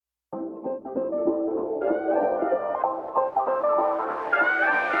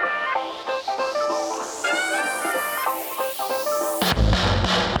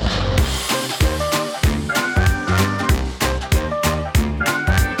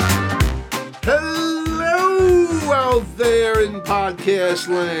there in podcast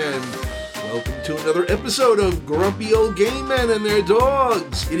land. Welcome to another episode of Grumpy Old Game Men and Their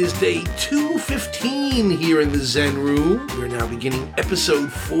Dogs. It is day 215 here in the Zen Room. We're now beginning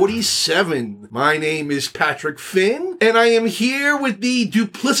episode 47. My name is Patrick Finn, and I am here with the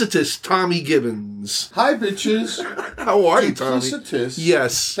duplicitous Tommy Gibbons. Hi, bitches. How are you, Tommy? Duplicitous?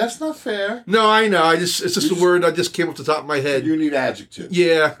 Yes. That's not fair. No, I know. It's just a word that just came off the top of my head. You need adjectives.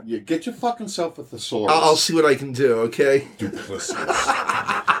 Yeah. You get your fucking self a thesaurus. I'll see what I can do, okay? Duplicitous.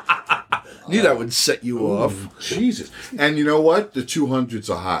 Knew that would set you off. Jesus. And you know what? The 200s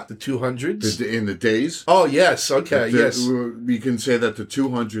are hot. The 200s? In the days. Oh, yes. Okay, yes. We can say that the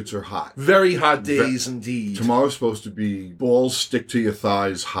 200s are hot. Very hot days indeed. Tomorrow's supposed to be balls stick to your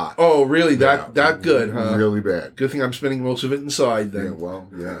thighs hot. Oh, really? That good, huh? Really bad. Good thing I'm spending most of it inside then.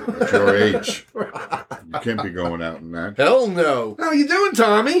 At your age. You can't be going out in that. Hell no. How you doing,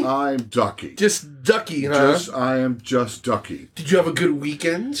 Tommy? I'm ducky. Just ducky, huh? I am just ducky. Did you have a good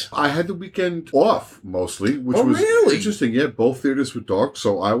weekend? I had the weekend off mostly, which was really interesting. Yeah, both theaters were dark,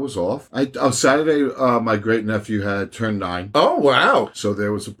 so I was off. Saturday, my great nephew had turned 9. Oh wow! So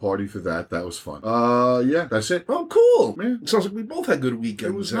there was a party for that. That was fun. Yeah, that's it. Oh, cool. Yeah. It sounds like we both had good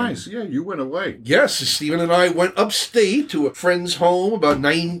weekends. It was nice. Yeah, you went away. Yes, Stephen and I went upstate to a friend's home about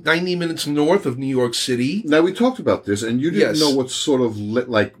 90 minutes north of New York City. Now we talked about this, and you didn't Yes. know what sort of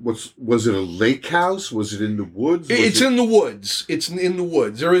was it a lake house? Was it in the woods? It's in the woods. It's in the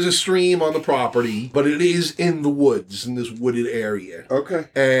woods. There is a stream on the property, but it is in the woods, in this wooded area. Okay.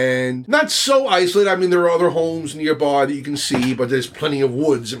 And not so isolated. I mean, there are other homes nearby that you can see, but there's plenty of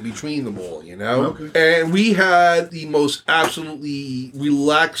woods in between them all, you know? Okay. And we had the most absolutely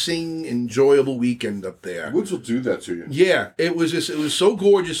relaxing, enjoyable weekend up there. Woods will do that to you. Yeah, it was so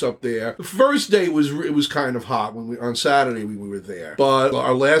gorgeous up there. The first day it was kind of hot on Saturday we were there, but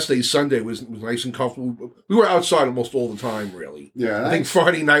our last day, Sunday, was nice and comfortable. We were outside almost all the time, really. Yeah. I think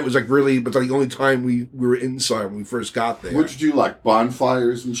Friday night was but the only time we were inside when we first got there. What did you like?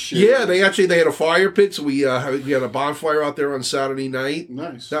 Bonfires and shit? Yeah, they had a fire pit, so we had a bonfire out there on Saturday night.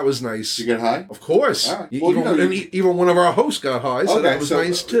 Nice. That was nice. Did you get high? Of course. All right. Well, even one of our hosts got high, so that was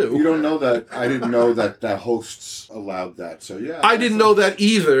nice too. You don't know that. I didn't know that hosts allowed that. So yeah. I didn't know that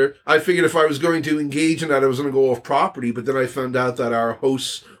either. I figured if I was going to engage in that, I was going to go off property, but then I found out that our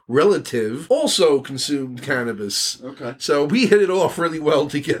host's relative also consumed cannabis. Okay. So we hit it off really well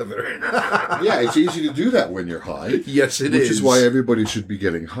together. Yeah, it's easy to do that when you're high. Yes, it is. Which is why everybody should be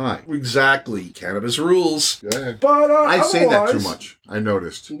getting high. Exactly. Cannabis rules. Go ahead. But I say that too otherwise- much. I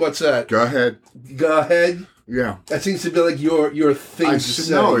noticed. What's that? Go ahead. Go ahead. Yeah. That seems to be like your thing to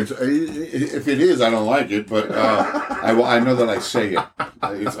say. No, if it is, I don't like it, but I know that I say it.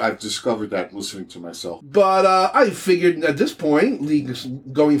 I've discovered that listening to myself. But I figured at this point,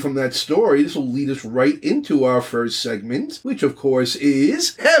 going from that story, this will lead us right into our first segment, which of course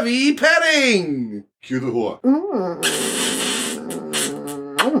is Heavy Petting! Cue the whore.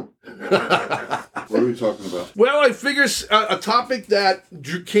 What are we talking about? Well, I figure a topic that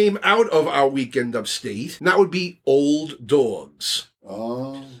came out of our weekend upstate, and that would be old dogs.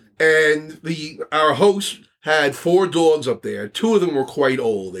 Oh. And our host had 4 dogs up there. 2 of them were quite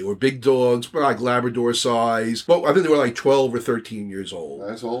old. They were big dogs, like Labrador size. But I think they were like 12 or 13 years old.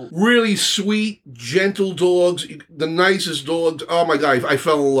 That's old. Really sweet, gentle dogs. The nicest dogs. Oh my God, I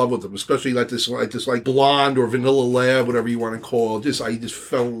fell in love with them. Especially like this blonde or vanilla lab, whatever you want to call it. I just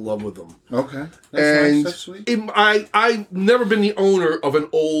fell in love with them. Okay. That's And nice. That's sweet. I've never been the owner of an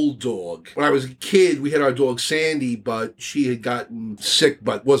old dog. When I was a kid, we had our dog Sandy, but she had gotten sick,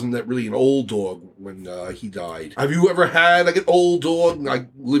 but wasn't that really an old dog when he died. Have you ever had like an old dog, like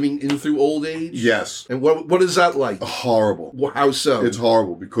living in through old age? Yes. And what is that like? Horrible. How so? It's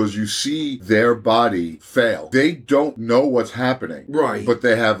horrible because you see their body fail. They don't know what's happening. Right. But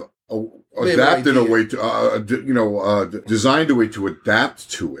they have adapted a way to, designed a way to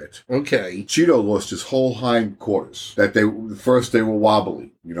adapt to it. Okay. Cheeto lost his whole hind quarters. They were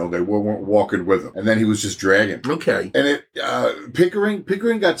wobbly. They weren't walking with him. And then he was just dragging. Okay. And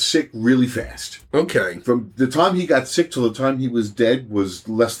Pickering got sick really fast. Okay. From the time he got sick till the time he was dead was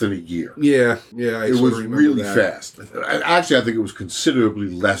less than a year. Yeah. It was really fast. Actually, I think it was considerably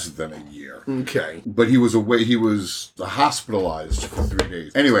less than a year. Okay. But he was hospitalized for 3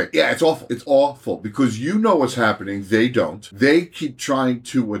 days. Anyway, yeah, it's awful. It's awful because you know what's happening. They don't. They keep trying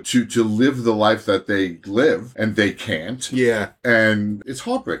to live the life that they live, and they can't. Yeah. And it's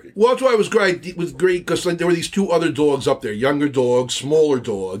heartbreaking. Well, that's why it was great. It was great because there were these 2 other dogs up there, younger dogs, smaller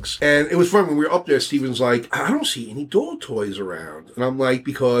dogs. And it was fun when we were up there. Steven's like, I don't see any dog toys around. And I'm like,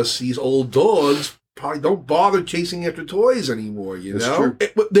 because these old dogs probably don't bother chasing after toys anymore, you That's know? true.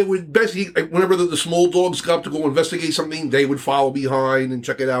 They would basically, whenever the small dogs got up to go investigate something, they would follow behind and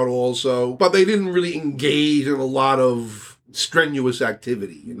check it out also. But they didn't really engage in a lot of strenuous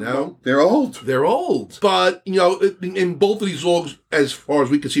activity, you know? They're old. They're old. But, you know, in both of these dogs, as far as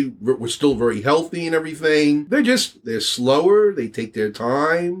we can see, we're still very healthy and everything. They're slower. They take their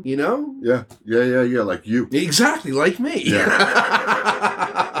time, you know? Yeah, like you. Exactly, like me. Yeah.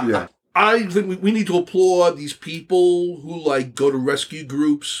 I think we need to applaud these people who, like, go to rescue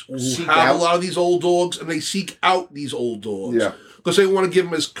groups, who have a lot of these old dogs, and they seek out these old dogs. Yeah. Because they want to give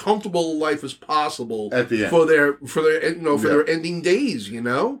them as comfortable a life as possible At the end. for their ending days, you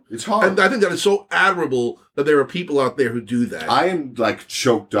know? It's hard. And I think that is so admirable that there are people out there who do that. I am like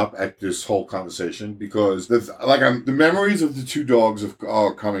choked up at this whole conversation because the memories of the two dogs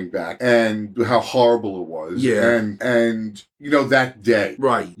are coming back and how horrible it was. Yeah. And you know, that day.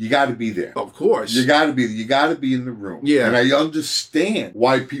 Right. You got to be there. Of course. You got to be in the room. Yeah. And I understand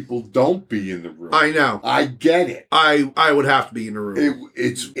why people don't be in the room. I know. I get it. I would have to be in the room.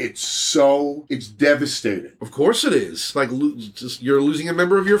 It's devastating. Of course it is. Like, you're losing a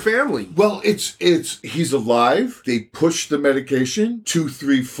member of your family. Well, he's alive. They push the medication 2,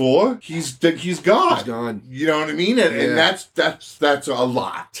 3, 4. He's gone. He's gone. You know what I mean? And that's a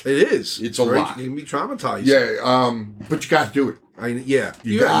lot. It is. It's a lot. It can be traumatizing. Yeah. But you got to do it. You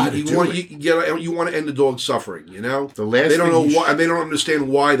want to end the dog's suffering, you know? They don't know why, they don't understand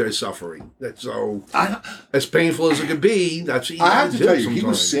why they're suffering. That's so as painful as it could be. That's what you I have to tell you, sometimes. he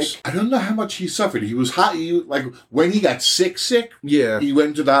was sick. I don't know how much he suffered. He was hot. Like when he got sick. Yeah, he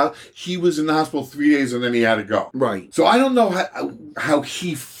went to the hospital. He was in the hospital 3 days and then he had to go. Right. So I don't know how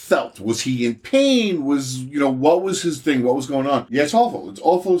he felt. Was he in pain? What was his thing? What was going on? Yeah, it's awful. It's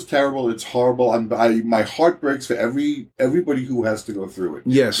awful. It's terrible. It's horrible. My heart breaks for everybody who has to go through it.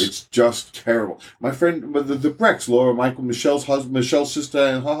 Yes. It's just terrible. My friend, the Brecks, Laura, Michael, Michelle's husband, Michelle's sister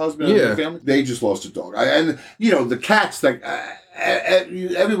and her husband and their family, they just lost a dog. The cats, like,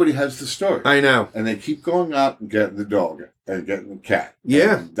 everybody has the story. I know. And they keep going out and getting the dog and getting the cat.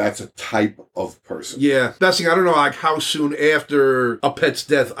 Yeah. And that's a type of person. Yeah. That's the thing. I don't know, like, how soon after a pet's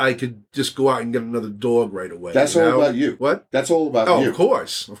death I could just go out and get another dog right away. That's all about you. What? That's all about you. Oh,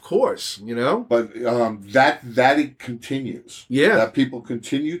 of course, you know? But that it continues. Yeah. That people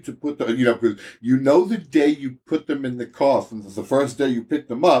continue to put because the day you put them in the car, from the first day you pick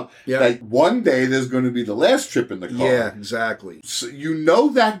them up, like one day there's going to be the last trip in the car. Yeah, exactly. So you know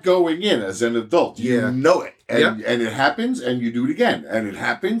that going in as an adult. You know it. And it happens and you do it again. And it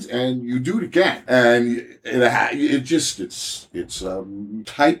happens and you do it again. And it's a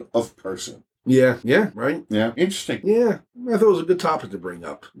type of person. Yeah, right. Yeah, interesting. Yeah, I thought it was a good topic to bring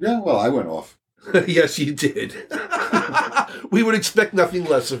up. Yeah, well, I went off. Yes, you did. We would expect nothing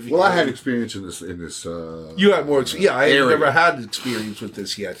less of you. Well, I had experience in this. You had more experience. Yeah, I have never had experience with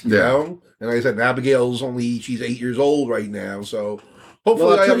this yet. You know? And like I said, Abigail's she's 8 years old right now, so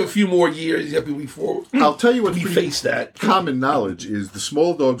hopefully I have a few more years before I'll tell you what we face that. Common knowledge is the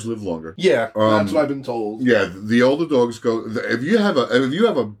small dogs live longer. Yeah, that's what I've been told. Yeah, the older dogs go. If you have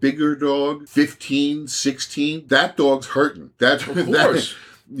a bigger dog, 15, 16, that dog's hurting. That's of course.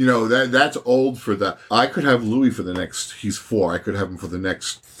 That's old for that. I could have Louis he's 4. I could have him for the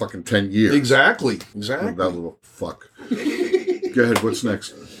next fucking 10 years. Exactly. That little fuck. Go ahead, what's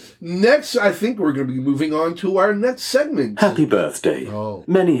next? Next, I think we're going to be moving on to our next segment. Happy birthday. Oh.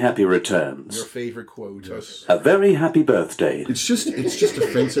 Many happy returns. Your favorite quote. Yes. A very happy birthday. It's just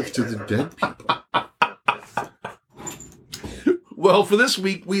offensive to the dead people. Well, for this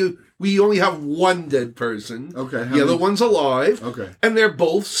week, we only have one dead person. Okay. The other one's alive. Okay. And they're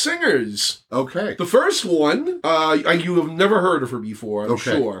both singers. Okay. The first one, you have never heard of her before, I'm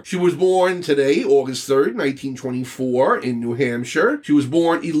sure. She was born today, August 3rd, 1924, in New Hampshire. She was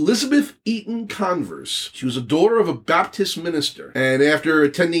born Elizabeth Eaton Converse. She was a daughter of a Baptist minister. And after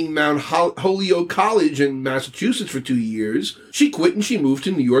attending Mount Holyoke College in Massachusetts for 2 years, she quit and she moved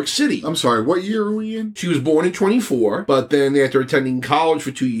to New York City. I'm sorry, what year are we in? She was born in 24, but then after attending college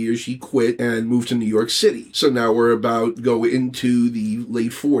for 2 years, she quit and moved to New York City. So now we're about to go into the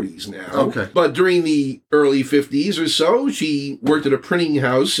late 40s now. Okay. But during the early 50s or so, she worked at a printing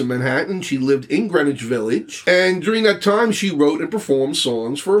house in Manhattan. She lived in Greenwich Village. And during that time, she wrote and performed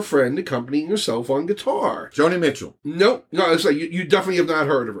songs for a friend, accompanying herself on guitar. Joni Mitchell. No, it's like you definitely have not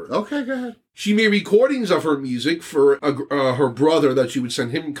heard of her. Okay, go ahead. She made recordings of her music for her brother that she would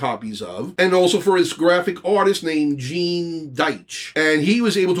send him copies of, and also for his graphic artist named Gene Deitch. And he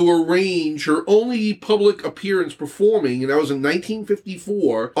was able to arrange her only public appearance performing, and that was in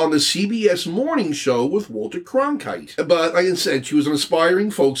 1954, on the CBS morning show with Walter Cronkite. But like I said, she was an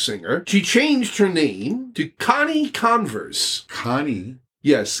aspiring folk singer. She changed her name to Connie Converse. Connie?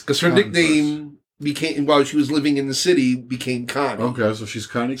 Yes, because her Converse. Nickname became, while she was living in the city, became Connie. Okay, so she's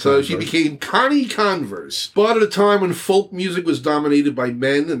Connie So Converse. she became Connie Converse. But at a time when folk music was dominated by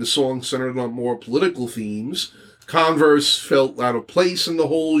men and the song centered on more political themes, Converse felt out of place in the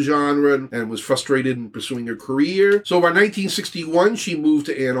whole genre and was frustrated in pursuing her career. So by 1961, she moved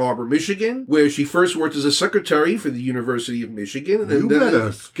to Ann Arbor, Michigan, where she first worked as a secretary for the University of Michigan. You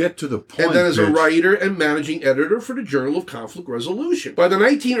better get to the point, And then as a bitch. writer and managing editor for the Journal of Conflict Resolution. By the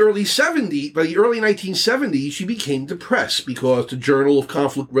early 1970s, she became depressed because the Journal of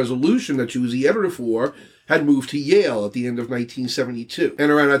Conflict Resolution that she was the editor for had moved to Yale at the end of 1972. And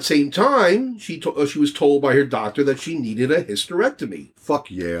around that same time, she was told by her doctor that she needed a hysterectomy.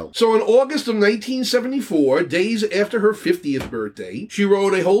 Fuck Yale. So in August of 1974, days after her 50th birthday, she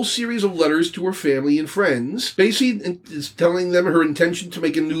wrote a whole series of letters to her family and friends, basically telling them her intention to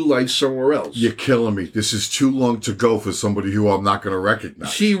make a new life somewhere else. You're killing me. This is too long to go for somebody who I'm not going to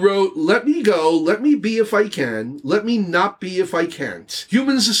recognize. She wrote, "Let me go, let me be if I can, let me not be if I can't.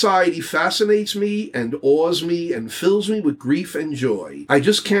 Human society fascinates me and awes me and fills me with grief and joy. I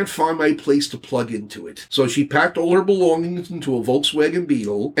just can't find my place to plug into it." So she packed all her belongings into a Volkswagen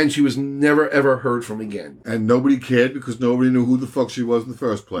Beetle, and she was never ever heard from again. And nobody cared because nobody knew who the fuck she was in the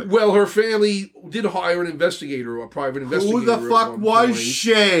first place. Well, her family did hire an investigator, a private investigator. Who the at fuck one was point.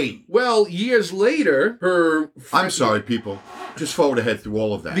 she? Well, years later, I'm sorry, people. Just forward ahead through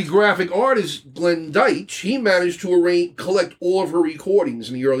all of that. the graphic artist Glenn Deitch, he managed to collect all of her recordings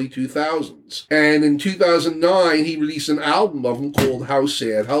in the early 2000s. And in 2009, he released an album of them called How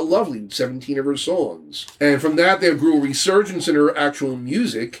Sad, How Lovely, with 17 of her songs. And from that, there grew a resurgence in her actual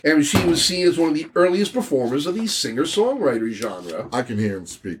music, and she was seen as one of the earliest performers of the singer-songwriter genre. I can hear him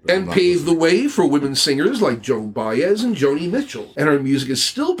speak. but I'm And not paved the listening. way for women singers like Joan Baez and Joni Mitchell. And her music is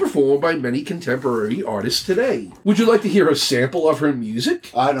still performed by many contemporary artists today. Would you like to hear a sample of her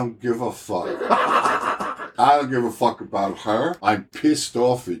music? I don't give a fuck. I don't give a fuck about her. I'm pissed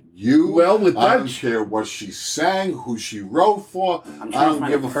off at you. Well, with I that- don't care what she sang, who she wrote for. I'm I trying to don't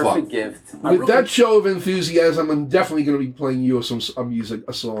find give a a perfect fuck. gift. With that show of enthusiasm, I'm definitely going to be playing you a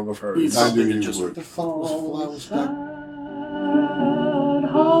song of hers. I knew you Just would. The fuck was Flowers back?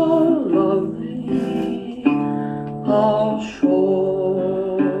 How lovely, how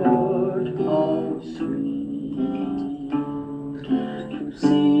short, how sweet to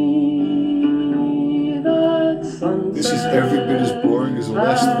see that sunset. This is every bit as boring as the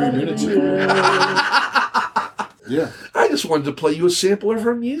last 3 minutes. Yeah. I just wanted to play you a sample of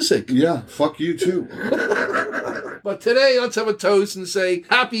her music. Yeah. Fuck you too. But today, let's have a toast and say,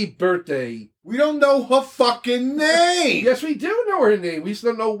 happy birthday. We don't know her fucking name. Yes, we do know her name. We just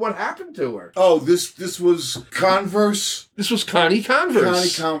don't know what happened to her. Oh, this was Converse. This was Connie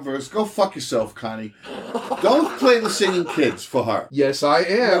Converse. Connie Converse. Go fuck yourself, Connie. Don't play the singing kids for her. Yes, I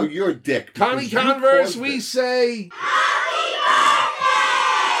No, am. you're a dick. Connie because you Converse, caused we it. say...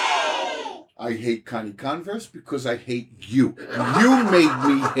 I hate Connie Converse because I hate you. You made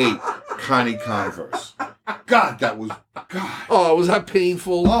me hate Connie Converse. God, that was... God. Oh, was that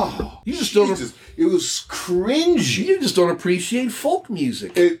painful? Oh, You just don't- Jesus. It was cringy. You just don't appreciate folk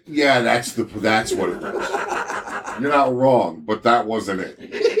music. Yeah, that's what it was. You're not wrong, but that wasn't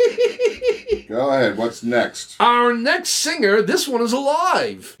it. Go ahead. What's next? Our next singer, this one is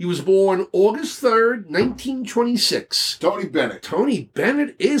alive. He was born August 3rd, 1926. Tony Bennett. Tony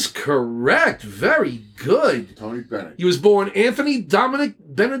Bennett is correct. Very good. Tony Bennett. He was born Anthony Dominic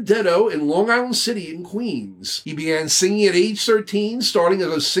Benedetto in Long Island City in Queens. He began singing at age 13, starting as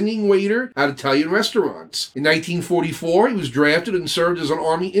a singing waiter at Italian restaurants. In 1944, he was drafted and served as an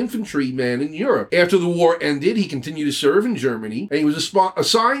army infantryman in Europe. After the war ended, he continued to serve in Germany, and he was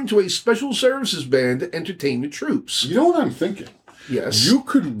assigned to a special services band to entertain the troops. You know what I'm thinking? Yes. You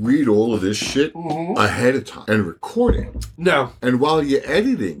could read all of this shit Mhm. ahead of time and record it. No. And while you're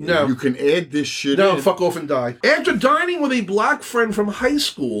editing, No. you can add this shit No, in. fuck off and die. After dining with a black friend from high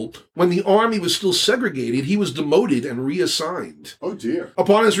school, when the army was still segregated, he was demoted and reassigned. Oh, dear.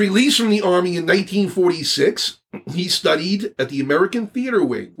 Upon his release from the army in 1946, he studied at the American Theater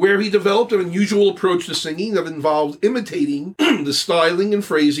Wing, where he developed an unusual approach to singing that involved imitating the styling and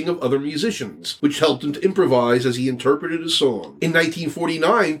phrasing of other musicians, which helped him to improvise as he interpreted a song. In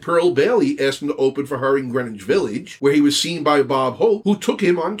 1949, Pearl Bailey asked him to open for her in Greenwich Village, where he was seen by Bob Hope, who took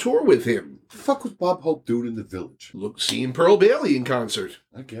him on tour with him. fuck was Bob Hope doing in the Village? Look, seeing Pearl Bailey in concert.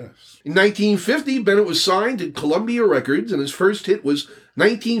 I guess. In 1950, Bennett was signed to Columbia Records, and his first hit was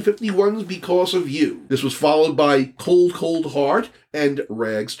 1951's Because of You. This was followed by Cold, Cold Heart and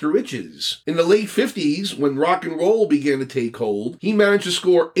Rags to Riches. In the late 50s, when rock and roll began to take hold, he managed to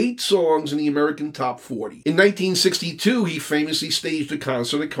score 8 songs in the American Top 40. In 1962, he famously staged a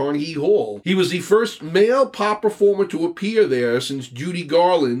concert at Carnegie Hall. He was the first male pop performer to appear there since Judy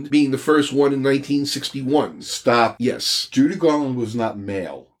Garland being the first one in 1961. Stop. Yes. Judy Garland was not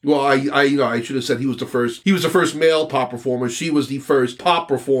male. Well, I should have said he was the first. He was the first male pop performer. She was the first pop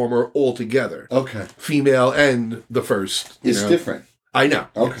performer altogether. Okay. Female and the first. It's different. I know.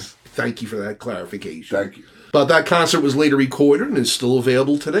 Okay. Yes. Thank you for that clarification. Thank you. But that concert was later recorded and is still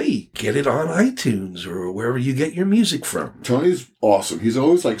available today. Get it on iTunes or wherever you get your music from. Tony's awesome. He's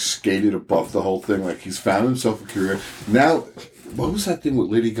always like skated above the whole thing. Like he's found himself a career. Now, what was that thing with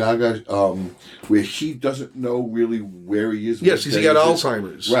Lady Gaga where he doesn't know really where he is? Yes, he got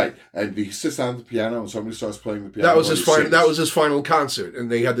Alzheimer's. Right. And he sits down at the piano and somebody starts playing the piano. That was his final. That was his final concert,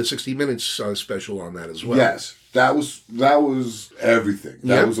 and they had the 60 Minutes special on that as well. Yes. That was everything.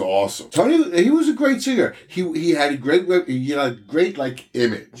 That was awesome. Tony, he was a great singer. He had a great like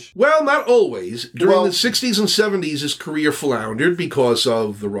image. Well, not always. During the 60s and 70s, his career floundered because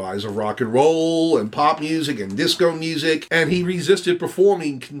of the rise of rock and roll and pop music and disco music, and he resisted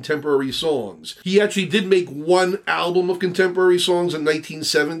performing contemporary songs. He actually did make one album of contemporary songs in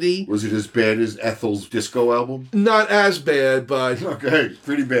 1970. Was it as bad as Ethel's disco album? Not as bad, but okay,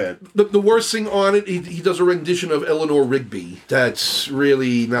 pretty bad. The worst thing on it, he does a rendition of Eleanor Rigby. That's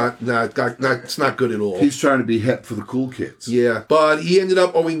really not it's not good at all. He's trying to be hip for the cool kids. Yeah, but he ended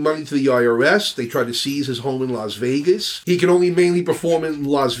up owing money to the IRS. They tried to seize his home in Las Vegas. He could only mainly perform in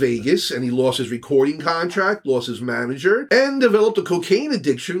Las Vegas, and he lost his recording contract, lost his manager, and developed a cocaine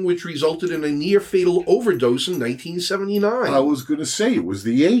addiction, which resulted in a near-fatal overdose in 1979. I was going to say it was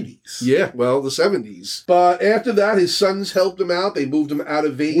the 80s. Yeah, well, the 70s. But after that, his sons helped him out. They moved him out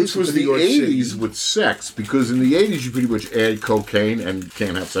of Vegas Which was into the New York 80s City. with sex, because in the 80s you pretty much add cocaine and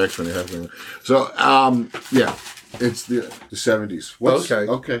can't have sex when you have sex. So, yeah. It's the 70s.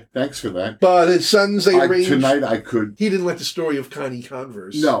 Okay, thanks for that. But his sons, they arranged... Tonight I could... He didn't like the story of Connie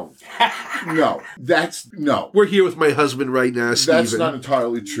Converse. No. No. We're here with my husband right now, Stephen. That's not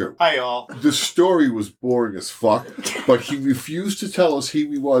entirely true. Hi, y'all. The story was boring as fuck, but he refused to tell us who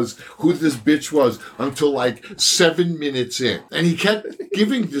this bitch was, until like 7 minutes in. And he kept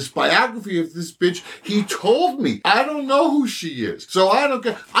giving this biography of this bitch. He told me, I don't know who she is, so I don't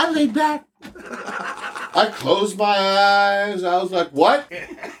care. I laid back. I closed my eyes. I was like, what?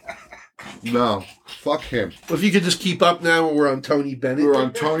 No. Fuck him. Well, if you could just keep up now, we're on Tony Bennett. We're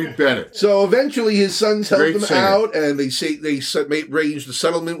on Tony Bennett. So eventually his sons helped Great him singer. out, and they arranged a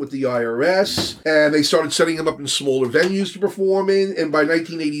settlement with the IRS, and they started setting him up in smaller venues to perform in, and by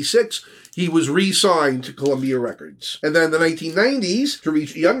 1986, he was re-signed to Columbia Records. And then in the 1990s, to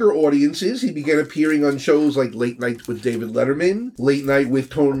reach younger audiences, he began appearing on shows like Late Night with David Letterman, Late Night with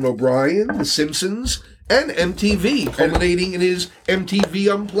Conan O'Brien, The Simpsons, and MTV, culminating in his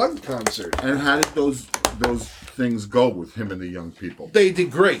MTV Unplugged concert. And how did those things go with him and the young people? They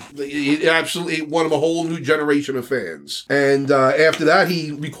did great. It absolutely won him a whole new generation of fans. And after that,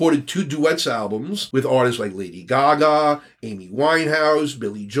 he recorded 2 duets albums with artists like Lady Gaga, Amy Winehouse,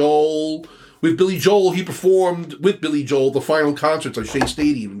 Billy Joel. With Billy Joel, he performed with Billy Joel the final concerts at Shea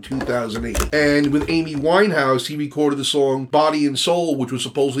Stadium in 2008. And with Amy Winehouse, he recorded the song Body and Soul, which was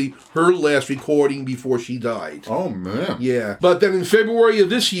supposedly her last recording before she died. Oh, man. Yeah. But then in February of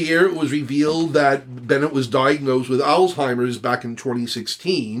this year, it was revealed that Bennett was diagnosed with Alzheimer's back in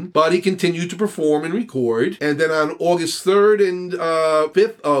 2016, but he continued to perform and record. And then on August 3rd and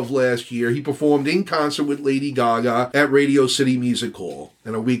 5th of last year, he performed in concert with Lady Gaga at Radio City Music Hall.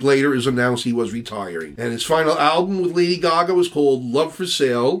 And a week later, it was announced he was retiring. And his final album with Lady Gaga was called Love for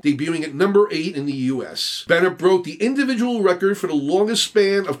Sale, debuting at number 8 in the U.S. Bennett broke the individual record for the longest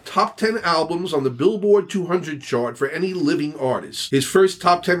span of top 10 albums on the Billboard 200 chart for any living artist. His first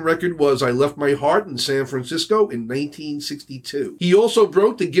top 10 record was I Left My Heart in San Francisco in 1962. He also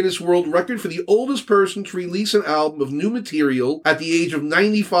broke the Guinness World Record for the oldest person to release an album of new material at the age of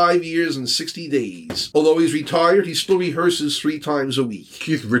 95 years and 60 days. Although he's retired, he still rehearses 3 times a week.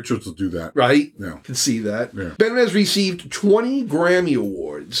 Keith Richards will do that. Right? Yeah. Can see that. Yeah. Bennett has received 20 Grammy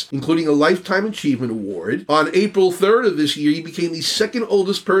Awards, including a Lifetime Achievement Award. On April 3rd of this year, he became the second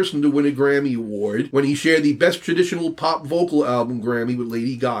oldest person to win a Grammy Award when he shared the Best Traditional Pop Vocal Album Grammy with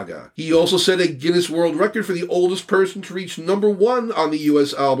Lady Gaga. He also set a Guinness World Record for the oldest person to reach #1 on the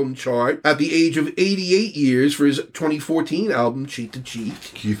U.S. album chart at the age of 88 years for his 2014 album Cheek to Cheek.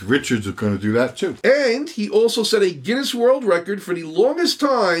 Keith Richards is going to do that too. And he also set a Guinness World Record for the longest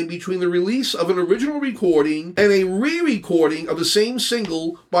time between the release of an original recording and a re-recording of the same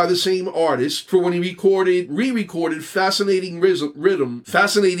single by the same artist for when he re-recorded Fascinating Rhythm,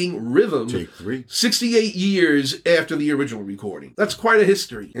 Take 3. 68 years after the original recording. That's quite a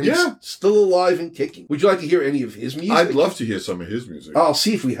history. And Yeah. he's still alive and kicking. Would you like to hear any of his music? I'd love to hear some of his music. I'll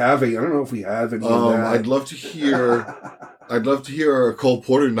see if we have any. I don't know if we have any of that. I'd love to hear. I'd love to hear Cole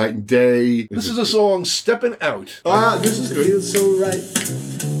Porter, Night and Day. This is a song, Steppin' Out. This is It good. feels so right.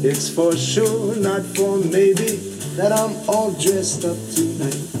 It's for sure, not for maybe, that I'm all dressed up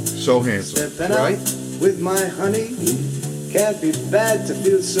tonight. So handsome. Stepping Right. out with my honey. Can't be bad to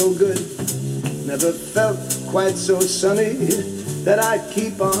feel so good. Never felt quite so sunny that I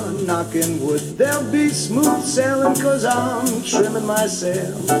keep on knocking wood. There'll be smooth sailing 'cause I'm trimming my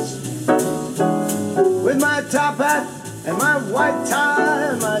sails. With my top hat and my white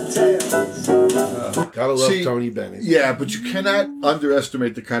tie and my tails. Gotta love See, Tony Bennett. Yeah, but you cannot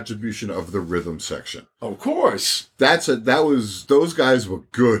underestimate the contribution of the rhythm section. Of course. Those guys were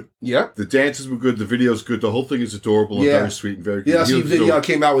good. Yep. The dances were good, the video's good, the whole thing is adorable and Yeah. very sweet and very good. Yeah, He see, was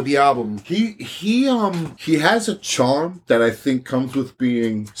came out with the album. He has a charm that I think comes with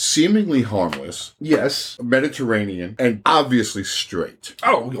being seemingly harmless, Yes. Mediterranean, and obviously straight.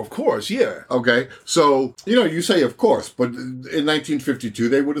 Oh, of course, yeah. Okay, so you say of course, but in 1952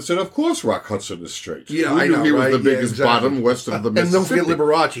 they would have said, of course, Rock Hudson is straight. Yeah, we I knew know, he was right? the Yeah, biggest exactly. bottom west of the And don't Mississippi. forget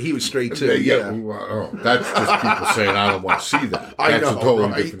Liberace, he was straight too. Yeah, well, that's just people saying I don't want to see that. I That's know, a totally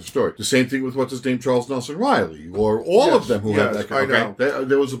right? different story. The same thing with what's his name, Charles Nelson Riley, or all Yes, of them who had yes, that kind. I Okay,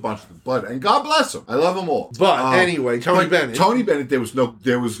 there was a bunch of them, but and God bless them. I love them all. But anyway, Tony Bennett. Tony Bennett,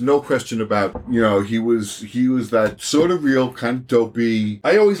 there was no question about. He was that sort of real kind of dopey.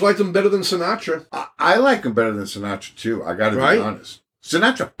 I always liked him better than Sinatra. I like him better than Sinatra too. I got to Right? be honest.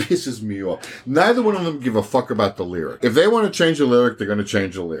 Sinatra pisses me off. Neither one of them give a fuck about the lyric. If they want to change the lyric, they're going to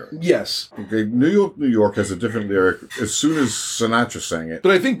change the lyric. Yes. Okay, New York, New York has a different lyric as soon as Sinatra sang it.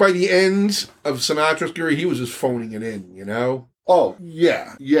 But I think by the end of Sinatra's career, he was just phoning it in, you know? Oh,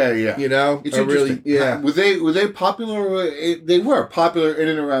 yeah. You know? It's I really, interesting. yeah. Were they popular? They were popular in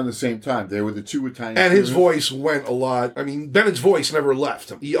and around the same time. They were the two Italian. And his singers. voice went a lot. I mean, Bennett's voice never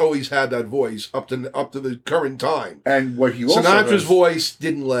left him. He always had that voice up to the current time. And what he also Sinatra's has, voice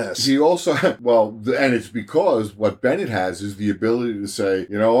didn't last. he also and it's because what Bennett has is the ability to say,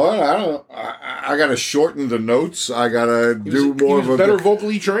 you know what, I got to shorten the notes. I got to do more he was of a better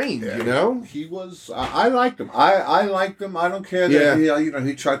vocally trained, you know? He was. I liked him. I liked him. I don't care that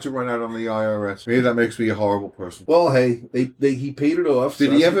he tried to run out on the IRS. Maybe that makes me a horrible person. Well, hey, he paid it off. Did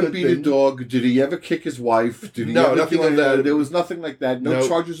so he that's ever good beat a thing. dog? Did he ever kick his wife? Did he No, ever nothing do like any- that. There was nothing like that. No Nope.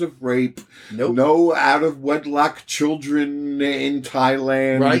 charges of rape. Nope. No out of wedlock children in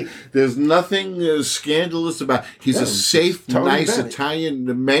Thailand. Right. There's nothing scandalous about. He's Yeah, a safe, Tony nice Bennett.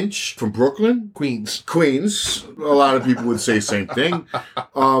 Italian mensch from Brooklyn. Queens. Queens. A lot of people would say same thing.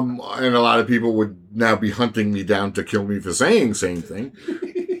 And a lot of people would now be hunting me down to kill me for saying same thing.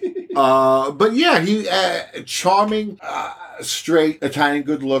 But yeah, he charming, straight Italian,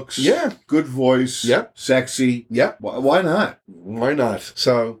 good looks. Yeah. Good voice. Yep. Sexy. Yep. Why not? Why not?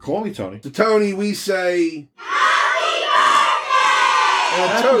 So, Call me Tony. to Tony, we say... And a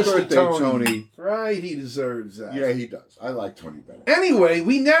Happy toast to birthday, Tony. Right, he deserves that. Yeah, he does. I like Tony Bennett. Anyway,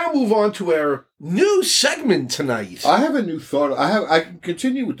 we now move on to our new segment tonight. I have a new thought. I can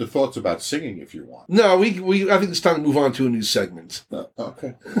continue with the thoughts about singing if you want. No, I think it's time to move on to a new segment.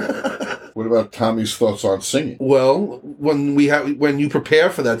 Okay. What about Tommy's thoughts on singing? Well, when you prepare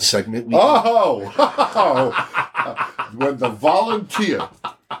for that segment, we When the volunteer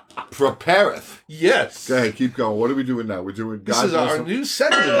prepareth. yes. Go ahead, keep going. What are we doing now? We're doing This God is Bless our Him. new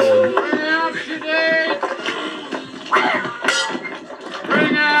segment.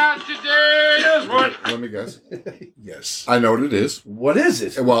 Bring out today's what? Let me guess. Yes. I know what it is. What is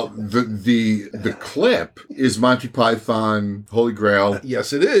it? Well, the clip is Monty Python, Holy Grail,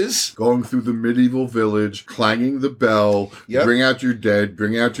 Yes, it is. going through the medieval village, clanging the bell, Yep. bring out your dead,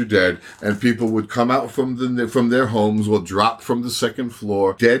 bring out your dead, and people would come out from their homes, will drop from the second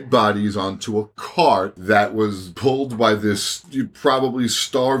floor, dead bodies onto a cart that was pulled by this probably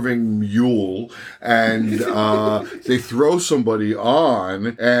starving mule, and they throw somebody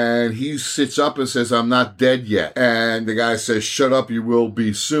on, and he sits up and says, "I'm not dead yet," and the guy says, "Shut up, you will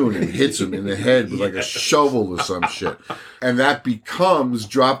be soon," and hits him in the head with like a shovel or some shit. And that becomes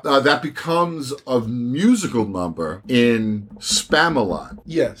a musical number in Spamalot.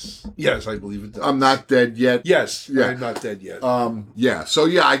 Yes. Yes, I believe it does. I'm not dead yet. Yes. Yeah. I'm not dead yet. Yeah. So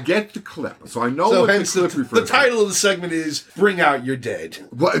yeah, I get the clip. So I know So what the hence clip the refers to. title of the segment is "Bring Out Your Dead."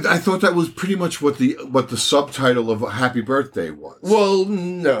 Well, I thought that was pretty much what the subtitle of Happy Birthday was. Well,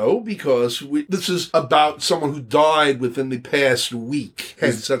 no, because this is about someone who died within the past week.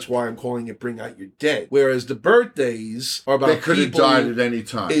 Hence, that's why I'm calling it "Bring Out Your Dead." Whereas the birthdays are about they could have people died at any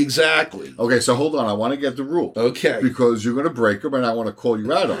time. Exactly. Okay, so hold on. I want to get the rule. Okay. Because you're going to break them, and I want to call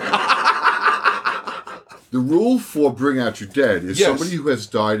you out on it. The rule for Bring Out Your Dead is Yes. somebody who has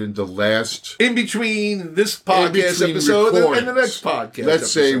died in the last... In between this podcast between episode and the recordings. next podcast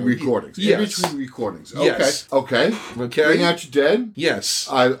Let's say episode. recordings. Yes. In between recordings. Okay. Yes. Okay. Okay. Bring Out Your Dead. Yes.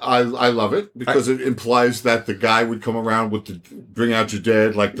 I love it because it implies that the guy would come around with the Bring Out Your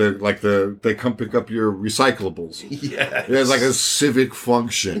Dead, like they come pick up your recyclables. Yes. There's like a civic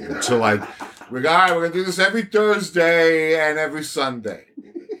function to like, we're gonna do this every Thursday and every Sunday.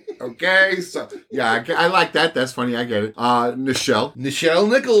 Okay, so yeah, I like that. That's funny. I get it. Nichelle. Nichelle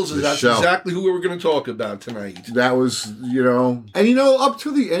Nichols is that's Nichelle. exactly who we were going to talk about tonight. That was, and up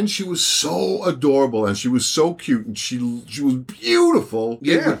to the end, she was so adorable and she was so cute and she was beautiful.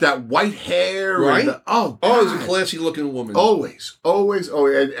 Yeah. With that white hair. Right? And Oh, it's a God. classy looking woman. Always.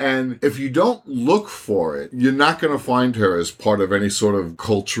 And if you don't look for it, you're not going to find her as part of any sort of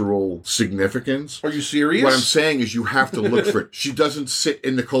cultural significance. Are you serious? What I'm saying is you have to look for it. She doesn't sit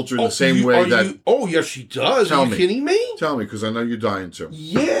in the culture in the same you- way are that... you- oh, yes, she does. Tell Are you me. kidding me? Tell me, because I know you're dying to.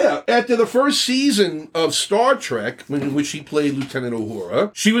 Yeah. After the first season of Star Trek, in which she played Lieutenant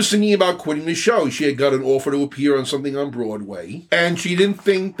Uhura, she was thinking about quitting the show. She had got an offer to appear on something on Broadway, and she didn't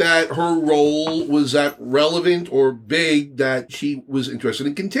think that her role was that relevant or big that she was interested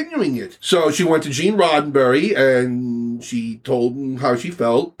in continuing it. So she went to Gene Roddenberry, and she told him how she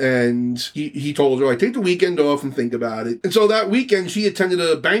felt, and he told her, "I take the weekend off and think about it." And so that weekend, she attended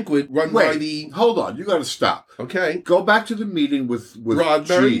a banquet run by the... Hold on. You got to stop. Okay. Go back to the meeting with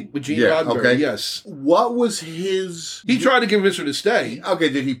Roddenberry? Gene. With Gene Yeah, Roddenberry, okay. yes. What was his... He tried to convince her to stay. Okay,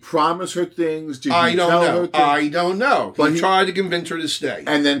 did he promise her things? Did he I don't tell know. her things? I don't know. But He he- tried to convince her to stay.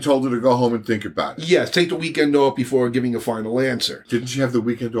 And then told her to go home and think about it. Yes, take the weekend off before giving a final answer. Didn't she have the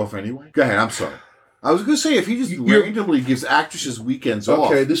weekend off anyway? Go ahead, I'm sorry. I was going to say, if he just You're- randomly gives actresses weekends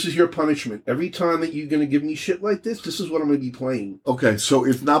off. Okay, this is your punishment. Every time that you're going to give me shit like this is what I'm going to be playing. Okay, so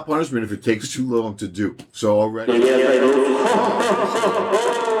it's not punishment if it takes too long to do. So already... The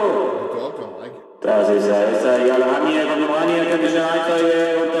dog don't like it. Das ist ja Lamia von Romania, könnte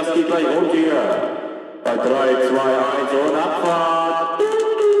Einzeuge und das geht gleich rund hier. Bei 3, 2, 1 und Abfahrt.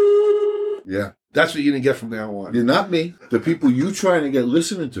 Yeah. That's what you're going to get from now on. You're not me. The people you trying to get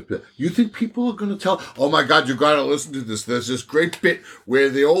listening to. You think people are going to tell, oh my God, you got to listen to this. There's this great bit where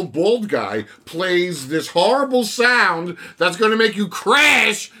the old bald guy plays this horrible sound that's going to make you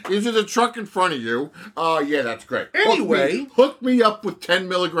crash into the truck in front of you. Yeah, that's great. Anyway. Hook me up with 10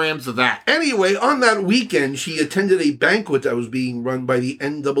 milligrams of that. Anyway, on that weekend, she attended a banquet that was being run by the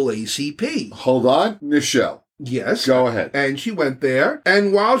NAACP. Hold on. Nichelle. Yes. Go ahead. And she went there,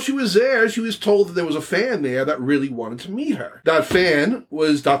 and while she was there, she was told that there was a fan there that really wanted to meet her. That fan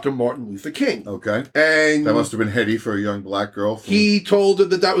was Dr. Martin Luther King. Okay. And That must have been heady for a young black girl. he told her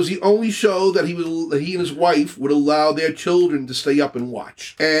that was the only show that he and his wife would allow their children to stay up and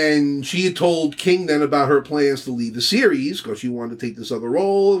watch. And she had told King then about her plans to leave the series because she wanted to take this other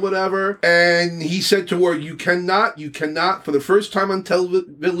role or whatever. And he said to her, you cannot, for the first time on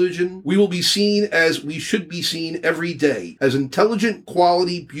television, we will be seen as we should be seen every day, as intelligent,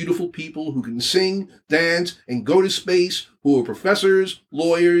 quality, beautiful people who can sing, dance, and go to space, who are professors,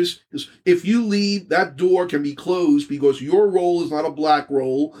 lawyers. If you leave, that door can be closed because your role is not a black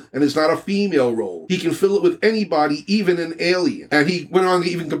role and it's not a female role. He can fill it with anybody, even an alien. And he went on to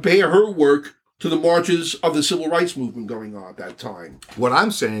even compare her work to the marches of the civil rights movement going on at that time. What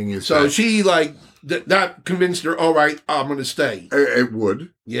I'm saying is So that she, that convinced her, all right, I'm going to stay. it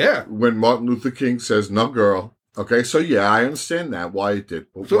would. Yeah. When Martin Luther King says, no, girl, Okay, so yeah, I understand that, why it did.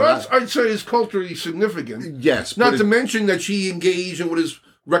 But So what that's, I'd say, is culturally significant. yes, Not but to mention that she engaged in what is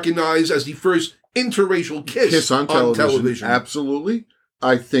recognized as the first interracial kiss on television. Absolutely.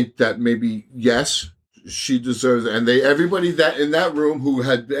 I think that maybe, yes, she deserves it. And everybody that in that room who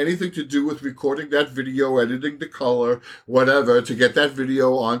had anything to do with recording that video, editing the color, whatever, to get that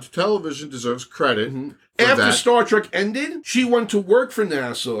video onto television deserves credit. Mm-hmm. for After that. Star Trek ended, she went to work for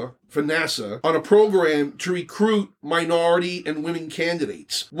NASA on a program to recruit minority and women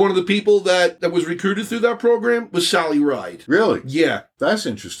candidates. One of the people that was recruited through that program was Sally Ride. Really? Yeah. That's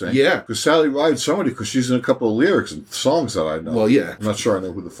interesting. Yeah. Because Sally Ride's somebody, because she's in a couple of lyrics and songs that I know. Well, yeah. I'm not sure I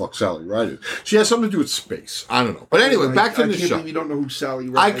know who the fuck Sally Ride is. She has something to do with space. I don't know. But anyway, back to I the can't show. believe you don't know who Sally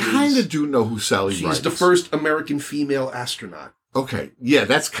I Ride is. kind of do know who Sally Ride is. She's the first American female astronaut. Okay, yeah,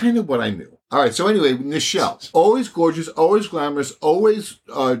 that's kind of what I knew. All right, so anyway, Nichelle, always gorgeous, always glamorous, always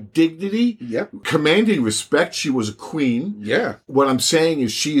dignity, Yep. commanding respect. She was a queen. Yeah. What I'm saying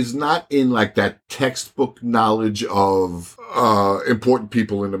is she is not in like that textbook knowledge of important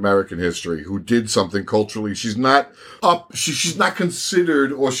people in American history who did something culturally. She's not up. She's not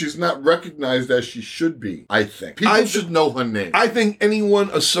considered, or she's not recognized as she should be. I think people should know her name. I think anyone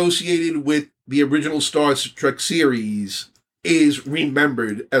associated with the original Star Trek series is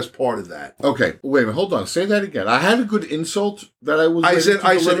remembered as part of that. Okay, wait a minute, hold on. Say that again. I had a good insult that I was. I ready to said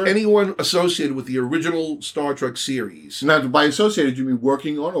deliver. anyone associated with the original Star Trek series. Now, by associated, you mean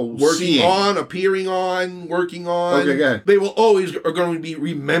working on or Working seeing? on, appearing on, working on. Okay, good. They will always are going to be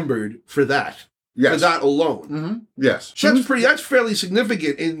remembered for that. For Yes. that alone. Mm-hmm. Yes. That's fairly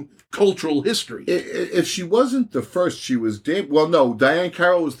significant in cultural history. If she wasn't the first, she was damn. Well, no, Diane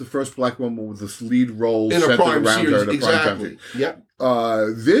Carroll was the first black woman with this lead role in a centered prime around series, her in a prime time exactly. Yep.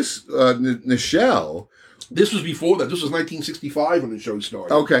 This Nichelle. This was before that. This was 1965 when the show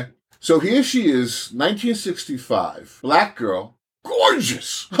started. Okay, so here she is, 1965, black girl.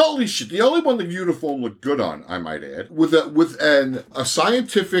 Gorgeous! Holy shit! The only one the uniform looked good on, I might add, with a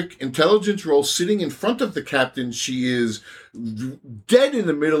scientific intelligence role sitting in front of the captain. She is dead in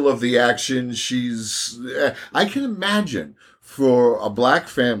the middle of the action. She's. I can imagine for a black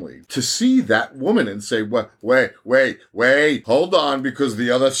family to see that woman and say, wait, hold on, because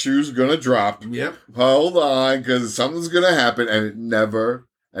the other shoe's gonna drop. Yep. Hold on, because something's gonna happen, and it never.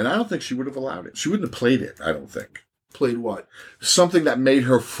 And I don't think she would have allowed it. She wouldn't have played it. I don't think. Played what? Something that made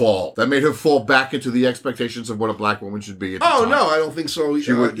her fall. That made her fall back into the expectations of what a black woman should be at the time. No, I don't think so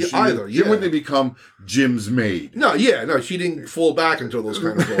She would, either. She wouldn't have become Jim's maid. No, she didn't fall back into those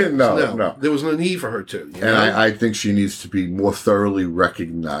kind of roles. No. There was no need for her to. You And know? I think she needs to be more thoroughly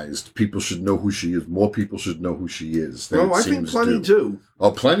recognized. People should know who she is. More people should know who she is. Than Well, it I think seems plenty to. do.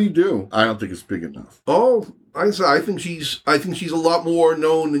 Oh, plenty do. I don't think it's big enough. Oh, I think she's a lot more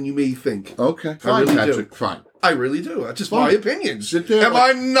known than you may think. Okay, fine, really Patrick. do. Fine. I really do. That's just Fine. my opinion. Sit there Am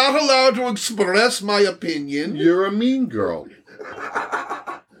I not allowed to express my opinion? You're a mean girl.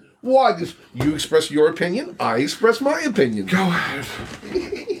 Why? Because you express your opinion, I express my opinion. Go ahead.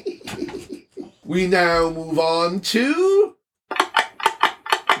 We now move on to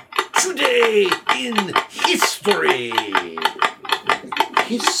Today in History.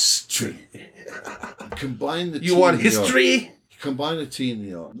 History. Combine the T You want and the R. history? Combine the T and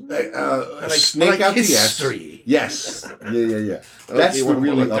the R. like Snake out history. the S. Yes. Yeah. That's you the wanna put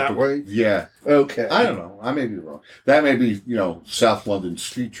really it that upper way? Yeah. Okay. I don't know. I may be wrong. That may be, South London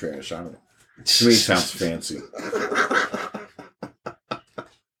street trash. I don't know. To me, it sounds fancy.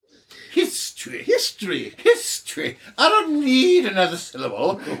 History. I don't need another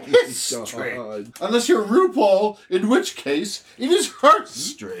syllable. History. God. Unless you're RuPaul, in which case it is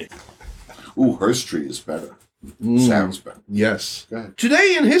herstory. Ooh, herstory is better. Sounds better. Yes. Go ahead.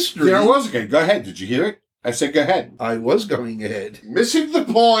 Today in history. There it was again. Go ahead. Did you hear it? I said go ahead. I was going ahead. Missing the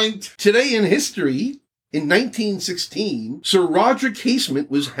point. Today in history, in 1916, Sir Roger Casement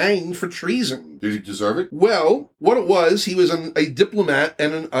was hanged for treason. Did he deserve it? Well, what it was, he was a diplomat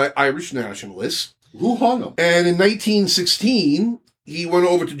and an Irish nationalist. Who hung him? And in 1916, he went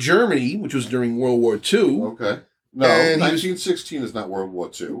over to Germany, which was during World War II. Okay. No, And he was- 1916 is not World War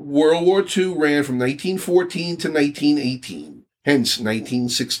II. World War II ran from 1914 to 1918. Hence,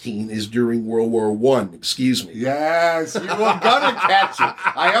 1916 is during World War I. Excuse me. Yes, you were gonna catch it.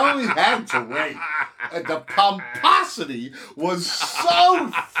 I only had to wait. And the pomposity was so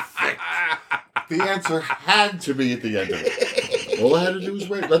thick. The answer had to be at the end of it. All I had to do was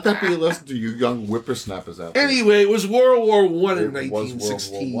wait. Let that be a lesson to you young whippersnappers out there. Anyway, it was World War I in It was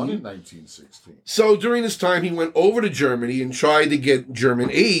 1916. World War I in 1916. So during this time, he went over to Germany and tried to get German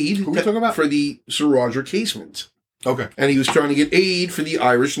aid Who are we talking about? for the Sir Roger Casement. Okay. And he was trying to get aid for the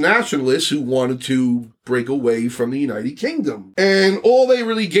Irish nationalists who wanted to break away from the United Kingdom. And all they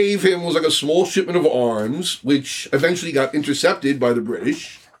really gave him was like a small shipment of arms, which eventually got intercepted by the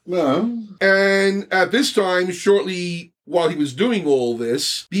British. Well, And at this time, shortly while he was doing all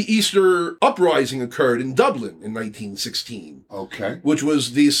this, the Easter Uprising occurred in Dublin in 1916. okay. Which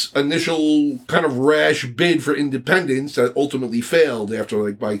was this initial kind of rash bid for independence that ultimately failed after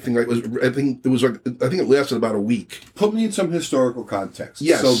I think it lasted about a week. Put me in some historical context.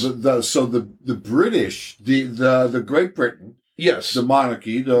 Yes. So the British, the Great Britain, Yes. the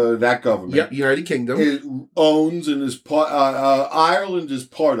monarchy, that government, Yep, United Kingdom. it owns and is part. Ireland is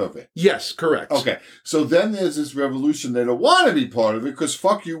part of it. Yes, correct. Okay. So then there's this revolution. They don't want to be part of it because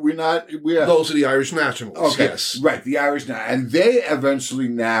fuck you. We're not. We're Those are the Irish nationalists. okay. Yes. Right. The Irish now, and they eventually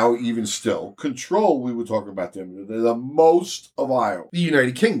now even still control. We were talking about them. They're the most of Ireland. The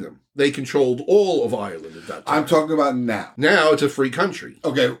United Kingdom. They controlled all of Ireland at that time. I'm talking about now. Now it's a free country.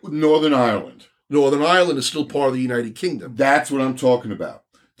 Okay. Northern Ireland. Northern Ireland is still part of the United Kingdom. That's what I'm talking about.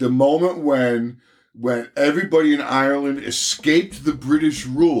 The moment when everybody in Ireland escaped the British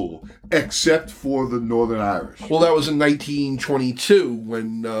rule, except for the Northern Irish. Well, that was in 1922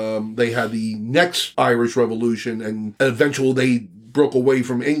 when they had the next Irish Revolution, and eventually they broke away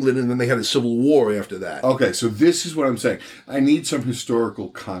from England, and then they had a civil war after that. Okay, so this is what I'm saying. I need some historical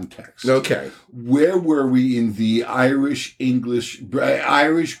context. Okay. Where were we in the Irish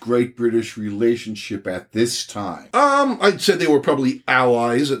Great British relationship at this time? I'd say they were probably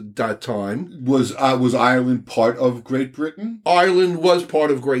allies at that time. Was Ireland part of Great Britain? Ireland was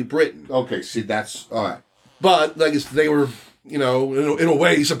part of Great Britain. Okay, see, that's all right. But like they were, in a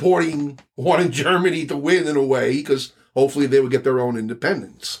way, wanting Germany to win in a way, because hopefully they would get their own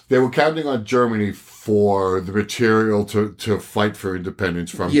independence. They were counting on Germany for the material to fight for independence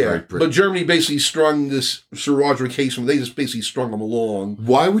from Great Britain. But Germany basically strung this Sir Roderick Hastings. They just basically strung them along.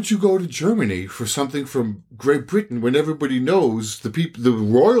 Why would you go to Germany for something from Great Britain when everybody knows the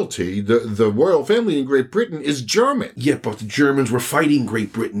royalty, the royal family in Great Britain is German? Yeah, but the Germans were fighting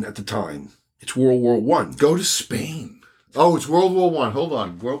Great Britain at the time. It's World War I. Go to Spain. Oh, it's World War I. Hold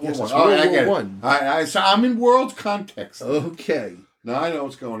on. World War I. It's World War I. So I'm in world context. Okay. Now I know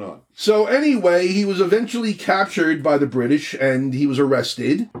what's going on. So anyway, he was eventually captured by the British, and he was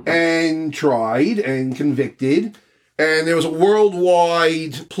arrested and tried and convicted. And there was a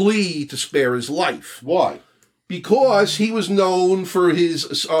worldwide plea to spare his life. Why? Because he was known for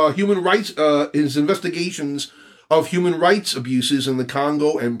his human rights, his investigations of human rights abuses in the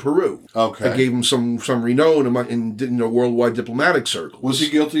Congo and Peru. Okay. That gave him some renown in worldwide diplomatic circles. Was he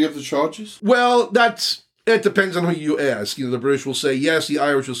guilty of the charges? Well, it depends on who you ask. The British will say yes, the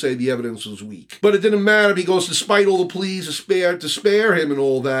Irish will say the evidence was weak. But it didn't matter because despite all the pleas to spare him and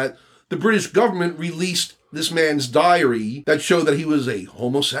all that, the British government released this man's diary that showed that he was a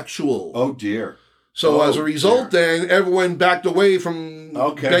homosexual. Oh, dear. So as a result, then, everyone backed away from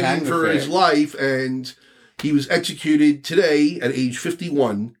begging for his life, and he was executed today at age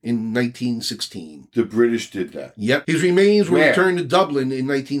 51 in 1916. The British did that? Yep. His remains were Where? returned to Dublin in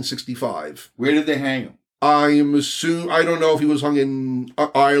 1965. Where did they hang him? I don't know if he was hung in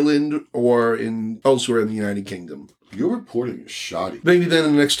Ireland or elsewhere in the United Kingdom. Your reporting is shoddy. Maybe then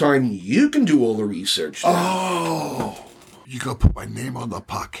the next time you can do all the research. Then. Oh, you gonna put my name on the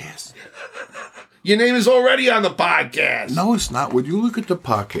podcast? Your name is already on the podcast. No, it's not. When you look at the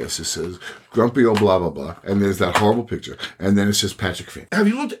podcast, it says Grumpy old blah, blah, blah. And there's that horrible picture. And then it says Patrick Finn. Have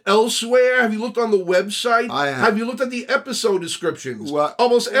you looked elsewhere? Have you looked on the website? I have. Have you looked at the episode descriptions? What?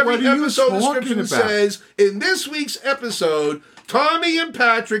 Almost every What are you episode talking description about? says, in this week's episode, Tommy and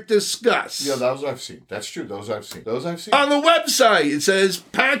Patrick discuss. Yeah, those I've seen. That's true. Those I've seen. On the website, it says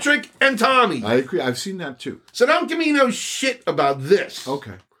Patrick and Tommy. I agree. I've seen that too. So don't give me no shit about this.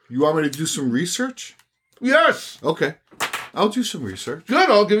 Okay. You want me to do some research? Yes. Okay. I'll do some research. Good.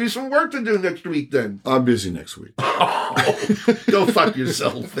 I'll give you some work to do next week then. I'm busy next week. Go fuck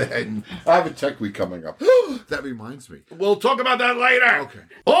yourself then. I have a tech week coming up. That reminds me. We'll talk about that later. Okay.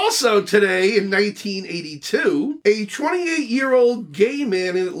 Also today, in 1982, a 28-year-old gay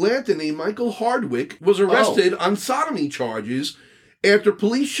man in Atlanta named Michael Hardwick was arrested on sodomy charges after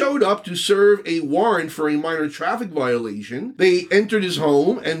police showed up to serve a warrant for a minor traffic violation. They entered his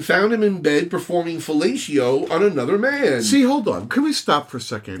home and found him in bed performing fellatio on another man. See, hold on. Can we stop for a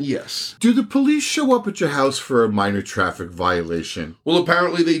second? Yes. Do the police show up at your house for a minor traffic violation? Well,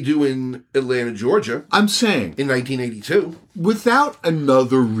 apparently they do in Atlanta, Georgia, I'm saying, in 1982. without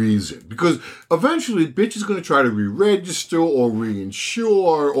another reason. Because eventually, bitch is going to try to re-register or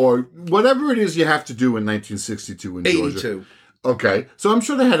reinsure or whatever it is you have to do in 1962 in Georgia. 82. Okay, so I'm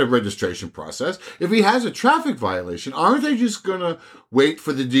sure they had a registration process. If he has a traffic violation, aren't they just going to wait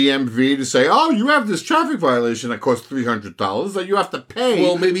for the DMV to say, oh, you have this traffic violation that costs $300 that you have to pay?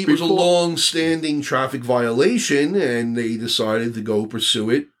 Well, maybe it was a before-" long-standing traffic violation, and they decided to go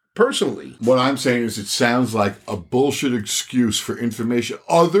pursue it personally. What I'm saying is it sounds like a bullshit excuse for information,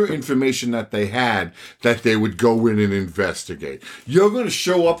 other information that they had that they would go in and investigate. You're going to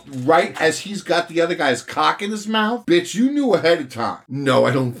show up right as he's got the other guy's cock in his mouth? Bitch, you knew ahead of time. No,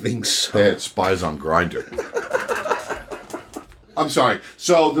 I don't think so. They had spies on Grindr. I'm sorry.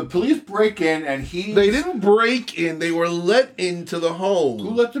 So the police break in and They didn't break in. They were let into the home. Who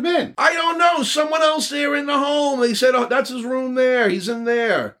let them in? I don't know. Someone else there in the home. They said, oh, that's his room there. He's in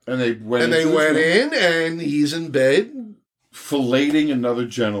there. And they went in, and he's in bed. Filleting another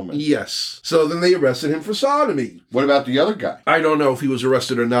gentleman. Yes. So then they arrested him for sodomy. What about the other guy? I don't know if he was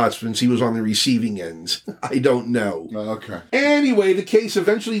arrested or not, since he was on the receiving end. I don't know. Okay. Anyway, the case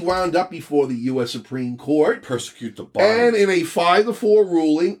eventually wound up before the U.S. Supreme Court. Persecute the body. And in a 5-4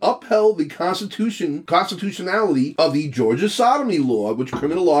 ruling, upheld the constitutionality of the Georgia sodomy law, which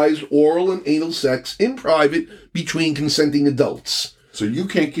criminalized oral and anal sex in private between consenting adults. So you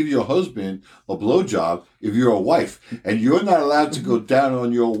can't give your husband a blowjob if you're a wife, and you're not allowed to go down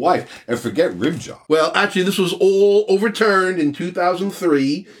on your wife, and forget rim job. Well, actually, this was all overturned in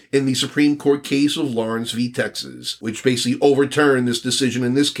 2003 in the Supreme Court case of Lawrence v. Texas, which basically overturned this decision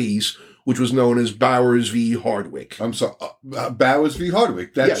in this case, which was known as Bowers v. Hardwick. I'm sorry, Bowers v.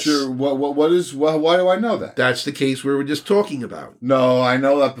 Hardwick. That's Yes. your, why do I know that? That's the case we were just talking about. No, I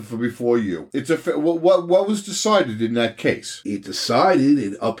know that before you. It's what was decided in that case? It decided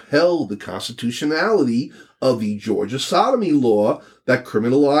it upheld the constitutionality of the Georgia sodomy law that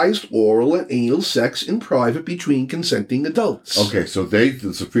criminalized oral and anal sex in private between consenting adults. Okay, so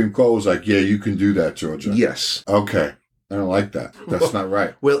the Supreme Court was like, yeah, you can do that, Georgia. Yes. Okay. I don't like that. That's not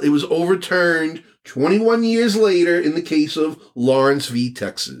right. Well, it was overturned 21 years later in the case of Lawrence v.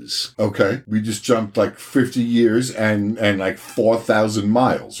 Texas. Okay. We just jumped like 50 years and like 4,000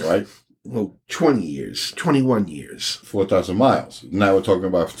 miles, right? Well, 20 years, 21 years. 4,000 miles. Now we're talking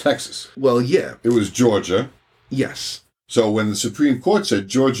about Texas. Well, yeah. It was Georgia. Yes. So when the Supreme Court said,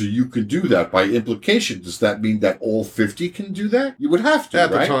 Georgia, you can do that, by implication, does that mean that all 50 can do that? You would have to,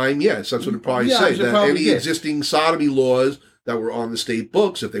 At right? the time, yes. That's what it probably Yeah, said. it That probably any did. existing sodomy laws that were on the state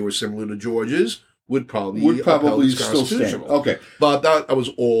books, if they were similar to Georgia's, would probably upheld as still stand. constitutional. Okay. But that was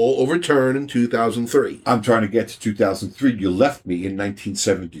all overturned in 2003. I'm trying to get to 2003. You left me in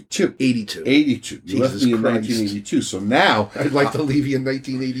 1972. 82. 82. You left Jesus me in Christ. 1982. So now... I'd like to leave you in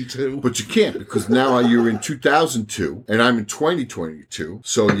 1982. But you can't, because now you're in 2002, and I'm in 2022.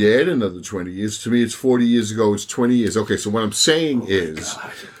 So you add another 20 years. To me, it's 40 years ago. It's 20 years. Okay, so what I'm saying is,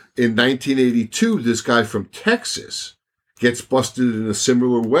 in 1982, this guy from Texas gets busted in a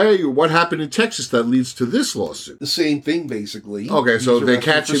similar way. What happened in Texas that leads to this lawsuit? The same thing, basically. Okay, so He's they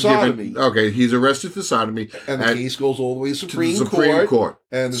arrested catch for him sodomy. giving... Okay, he's arrested for sodomy. And the case goes all the way to to the Supreme Supreme Court.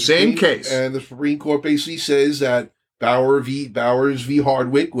 And the Same Supreme- case. And the Supreme Court basically says that Bowers v.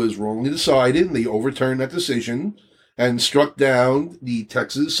 Hardwick was wrongly decided, and they overturned that decision and struck down the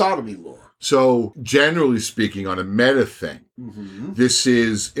Texas sodomy law. So, generally speaking, on a meta thing, this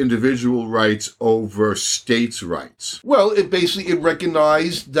is individual rights over states' rights. Well, it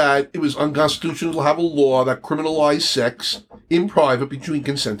recognized that it was unconstitutional to have a law that criminalized sex in private between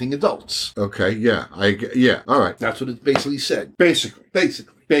consenting adults. Okay, yeah, all right. That's what it basically said. Basically.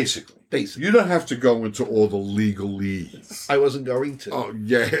 Basically. You don't have to go into all the legalese. I wasn't going to. Oh,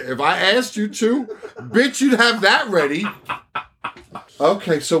 yeah, if I asked you to, bitch, you'd have that ready.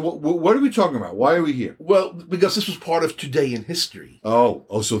 Okay, so what are we talking about? Why are we here? Well, because this was part of Today in History. So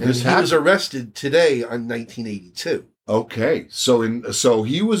And this he happened. was arrested today on 1982. Okay, so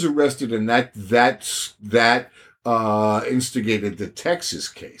he was arrested, and that instigated the Texas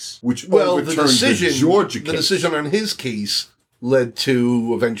case, which overturned the Georgia case. The decision on his case led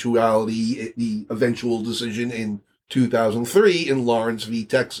to the eventual decision in 2003 in Lawrence v.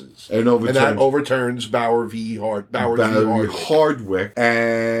 Texas. And that overturns Bowers v. Hardwick.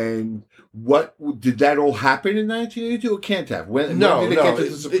 And what did that all happen in 1982? It can't have. When did it get to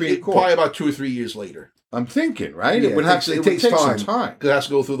the Supreme Court? Probably about 2 or 3 years later. I'm thinking, right? Yeah, it would have to. It would take some time. Because it has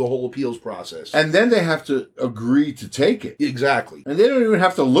to go through the whole appeals process. And then they have to agree to take it. Exactly. And they don't even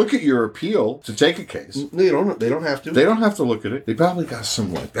have to look at your appeal to take a case. They don't have to. They don't have to look at it. They probably got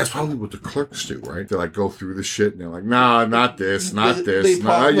some that's probably what the clerks do, right? They go through the shit and they're like, nah, not this, not this. You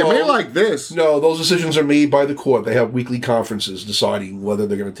may like this. No, those decisions are made by the court. They have weekly conferences deciding whether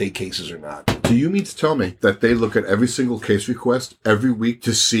they're going to take cases or not. Do you mean to tell me that they look at every single case request every week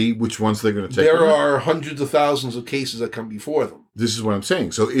to see which ones they're going to take? There are hundreds of thousands of cases that come before them. This is what I'm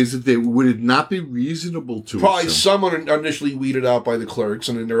saying. So would it not be reasonable to Probably assume? some are initially weeded out by the clerks,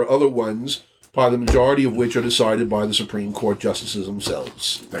 and then there are other ones, probably the majority of which are decided by the Supreme Court justices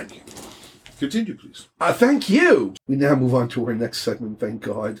themselves. Thank you. Continue, please. Thank you. We now move on to our next segment, thank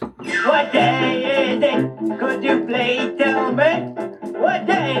God. What day is it? Could you please tell me? What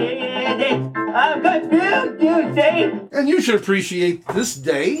day is it? I'm confused, you say. And you should appreciate this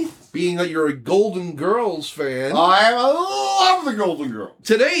day, being that you're a Golden Girls fan. I love the Golden Girl.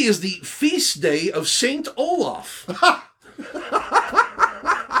 Today is the feast day of Saint Olaf.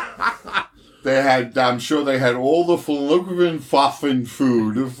 I'm sure they had all the Flugrenfaffen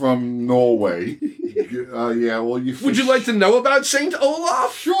food from Norway. Would you like to know about Saint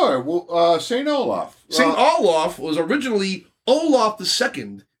Olaf? Sure. Well, Saint Olaf. Saint Olaf was originally Olaf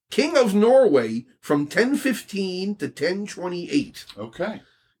II, King of Norway, from 1015 to 1028. Okay.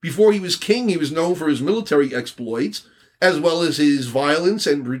 Before he was king, he was known for his military exploits, as well as his violence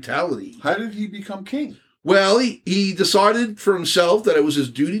and brutality. How did he become king? Well, he decided for himself that it was his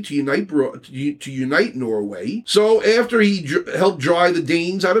duty to unite Norway. So after he helped drive the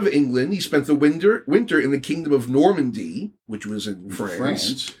Danes out of England, he spent the winter in the kingdom of Normandy, which was in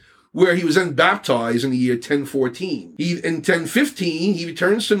France, where he was then baptized in the year 1014. In 1015, he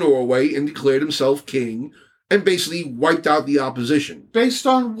returns to Norway and declared himself king, and basically wiped out the opposition. Based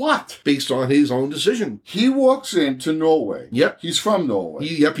on what? Based on his own decision. He walks into Norway. Yep. He's from Norway.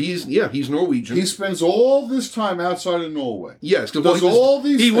 He's Norwegian. He spends all this time outside of Norway. Yes, because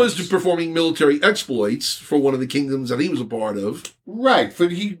he was performing military exploits for one of the kingdoms that he was a part of. Right,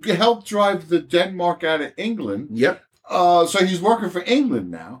 but he helped drive the Denmark out of England. Yep. So he's working for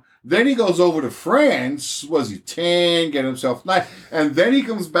England now. Then he goes over to France. Was he 10? Get himself 9. And then he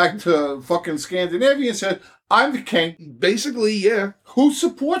comes back to fucking Scandinavia and said, I'm the king. Basically, yeah. Who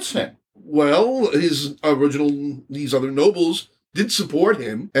supports him? Well, these other nobles did support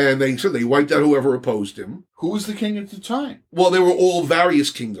him, and they said they wiped out whoever opposed him. Who was the king at the time? Well, they were all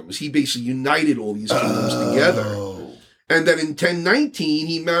various kingdoms. He basically united all these kingdoms together. And then in 1019,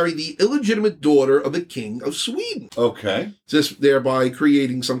 he married the illegitimate daughter of the king of Sweden. Okay. Just thereby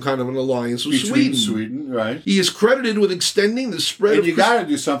creating some kind of an alliance with Between Sweden, right. He is credited with extending the spread and you got to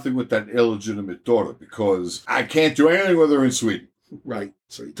do something with that illegitimate daughter, because I can't do anything with her in Sweden. Right.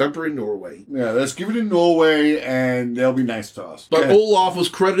 So you dump her in Norway. Yeah, let's give it in Norway, and they'll be nice to us. But Olaf was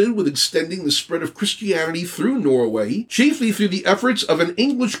credited with extending the spread of Christianity through Norway, chiefly through the efforts of an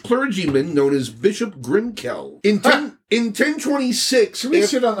English clergyman known as Bishop Grimkel. In 1026, can we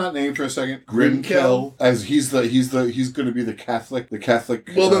sit on that name for a second? Grimkel, as he's going to be the Catholic.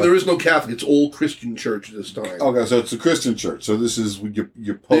 Well, no, there is no Catholic. It's all Christian church at this time. Okay, so it's a Christian church. So this is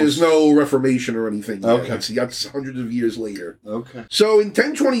your post. There's no Reformation or anything. Okay, that's hundreds of years later. Okay. So in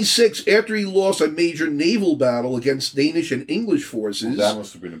 1026, after he lost a major naval battle against Danish and English forces, that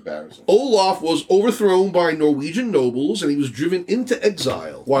must have been embarrassing. Olaf was overthrown by Norwegian nobles, and he was driven into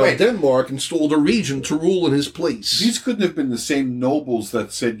exile, while Denmark installed a regent to rule in his place. These couldn't have been the same nobles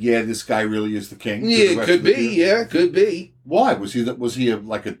that said, "Yeah, this guy really is the king." Yeah, could be. Yeah, could be. Why was he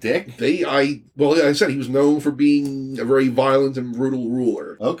like a dick? I said he was known for being a very violent and brutal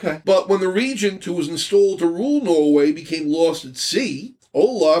ruler. Okay. But when the regent who was installed to rule Norway became lost at sea,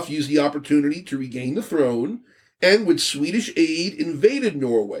 Olaf used the opportunity to regain the throne, and with Swedish aid invaded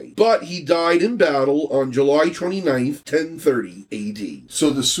Norway. But he died in battle on July 29th, 1030 AD.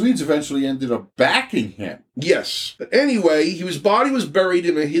 So the Swedes eventually ended up backing him. Yes. But anyway, his body was buried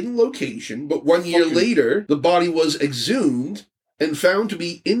in a hidden location, but 1 year later, the body was exhumed and found to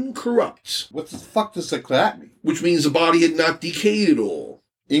be incorrupt. What the fuck does that mean? Which means the body had not decayed at all.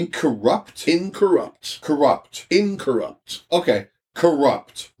 Incorrupt? Incorrupt. Corrupt. Incorrupt. Okay.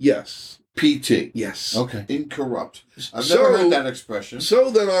 Corrupt. Yes. PT. Yes. Okay. Incorrupt. I've never heard that expression. So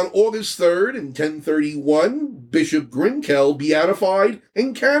then on August 3rd in 1031, Bishop Grimkel beatified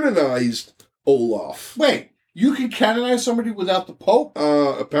and canonized Olaf. Wait, you can canonize somebody without the Pope?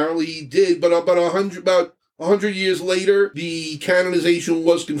 Apparently he did, but about 100 years later, the canonization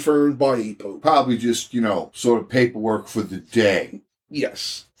was confirmed by a Pope. Probably just, sort of paperwork for the day.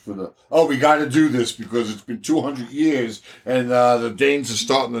 Yes. We got to do this because it's been 200 years and the Danes are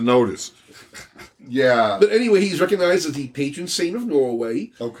starting to notice. Yeah. But anyway, he's recognized as the patron saint of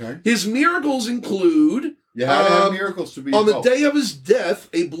Norway. Okay. His miracles include... You had to have miracles to be on the day of his death,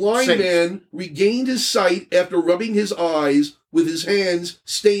 a blind man regained his sight after rubbing his eyes with his hands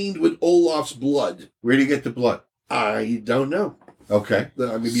stained with Olaf's blood. Where did he get the blood? I don't know. Okay. Maybe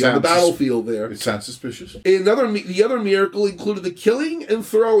on the Sounds battlefield there. It sounds suspicious. The other miracle included the killing and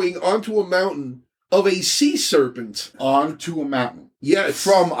throwing onto a mountain of a sea serpent. Onto a mountain. Yes.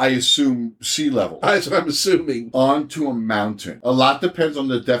 From, I assume, sea level. That's what I'm assuming. Onto a mountain. A lot depends on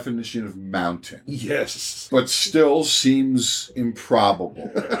the definition of mountain. Yes. But still seems improbable.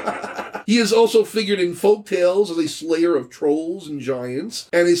 He is also figured in folk tales as a slayer of trolls and giants,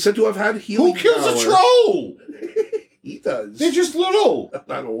 and is said to have had healing Who kills power. a troll? He does. They're just little.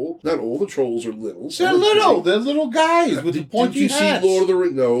 Not all the trolls are little. They're little. They're little guys with the Did pointy you see hats. Lord of the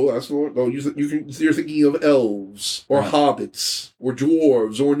Rings? No, that's not. No, you're thinking of elves or hobbits or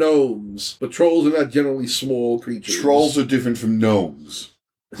dwarves or gnomes. But trolls are not generally small creatures. Trolls are different from gnomes.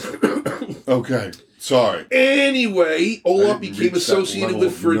 Okay, sorry. Anyway, Olaf I didn't became reach that associated level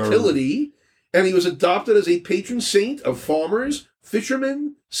with of nerd. fertility, and he was adopted as a patron saint of farmers,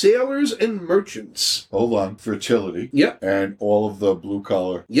 fishermen, sailors, and merchants. Hold on. Fertility. Yep. And all of the blue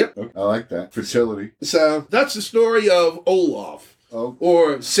collar. Yep. Okay, I like that. Fertility. So that's the story of Olaf, Oh.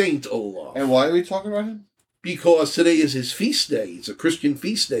 or Saint Olaf. And why are we talking about him? Because today is his feast day. It's a Christian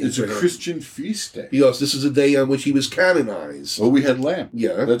feast day. It's for a him. Christian feast day. Because this is the day on which he was canonized. Well, we had lamb.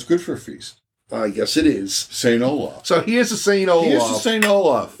 Yeah, That's good for a feast. I guess it is. Saint Olaf. So here's the Saint Olaf. Here's the Saint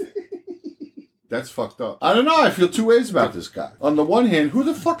Olaf. That's fucked up. I don't know. I feel two ways about this guy. On the one hand, who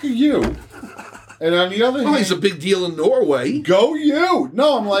the fuck are you? And on the other Well, hand, he's a big deal in Norway. go you.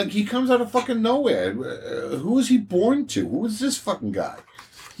 No, I'm like, he comes out of fucking nowhere. Who is he born to? Who is this fucking guy?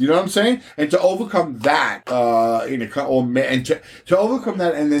 You know what I'm saying? And to overcome that, to overcome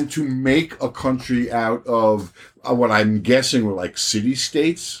that, and then to make a country out of what I'm guessing were like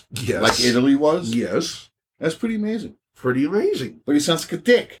city-states, Yes. like Italy was. Yes. That's pretty amazing. Pretty amazing. But he sounds like a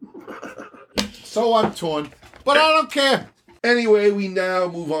dick. So I'm torn, but I don't care. Anyway, we now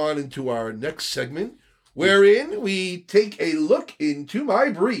move on into our next segment, wherein we take a look into my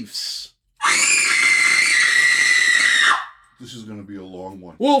briefs. This is going to be a long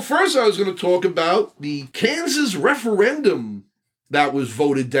one. Well, first I was going to talk about the Kansas referendum that was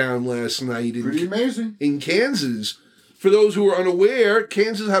voted down last night Pretty amazing. in Kansas. For those who are unaware,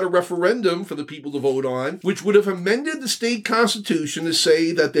 Kansas had a referendum for the people to vote on, which would have amended the state constitution to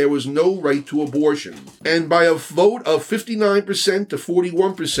say that there was no right to abortion. And by a vote of 59% to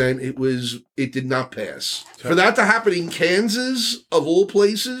 41%, it did not pass. For that to happen in Kansas, of all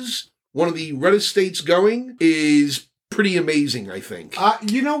places, one of the reddest states going, is pretty amazing, I think.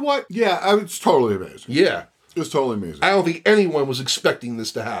 You know what? Yeah, it's totally amazing. Yeah. It's totally amazing. I don't think anyone was expecting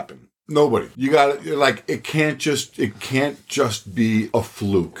this to happen. Nobody. You got to, like, it can't just be a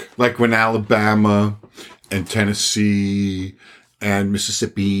fluke. Like when Alabama and Tennessee and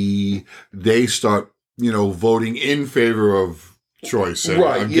Mississippi, they start, voting in favor of choice and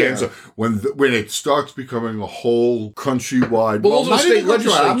Right, against yeah. when it starts becoming a whole countrywide. Well, those are not state even countrywide.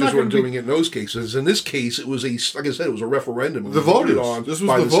 I'm legislatures not were gonna be- doing it in those cases. In this case, it was like I said, it was a referendum. It was The voted voters. on This was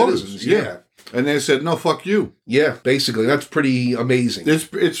by the voters. citizens. Yeah. And they said, "No, fuck you." Yeah, basically, that's pretty amazing.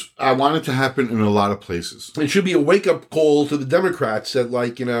 It's. I want it to happen in a lot of places. It should be a wake-up call to the Democrats that,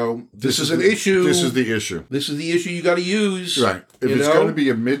 this is an issue. This is the issue. This is the issue you got to use. Right. If it's going to be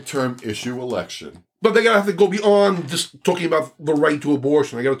a midterm issue election. But they got to have to go beyond just talking about the right to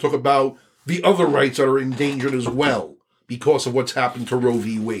abortion. They got to talk about the other rights that are endangered as well because of what's happened to Roe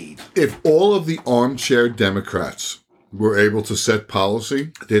v. Wade. If all of the armchair Democrats were able to set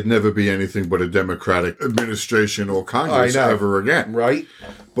policy, there'd never be anything but a Democratic administration or Congress I know. ever again. Right?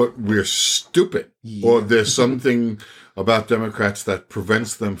 But we're stupid. Yeah. Or there's something about Democrats that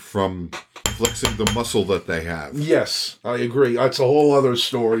prevents them from flexing the muscle that they have. Yes, I agree. That's a whole other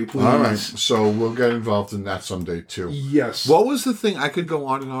story, please. All right. So we'll get involved in that someday, too. Yes. What was the thing I could go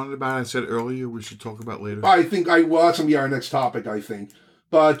on and on about? I said earlier we should talk about later. I think that's going to be our next topic, I think.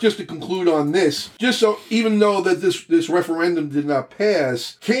 But just to conclude on this, even though that this referendum did not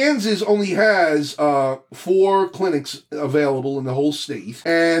pass, Kansas only has 4 clinics available in the whole state,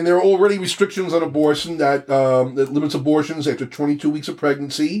 and there are already restrictions on abortion that limits abortions after 22 weeks of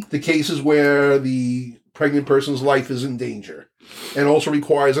pregnancy to cases where the pregnant person's life is in danger, and also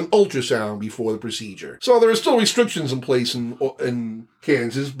requires an ultrasound before the procedure. So there are still restrictions in place in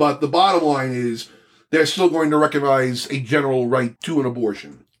Kansas, but the bottom line is they're still going to recognize a general right to an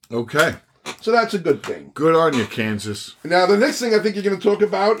abortion. Okay. So that's a good thing. Good on you, Kansas. Now, the next thing I think you're going to talk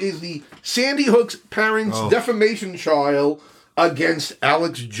about is the Sandy Hook's parents' defamation trial against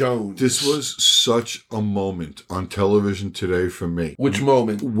Alex Jones. This was such a moment on television today for me. Which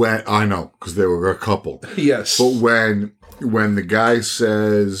moment? When I know, because there were a couple. Yes. But when the guy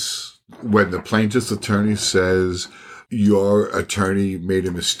says, when the plaintiff's attorney says, your attorney made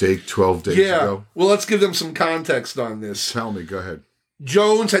a mistake 12 days ago? Well, let's give them some context on this. Tell me, go ahead.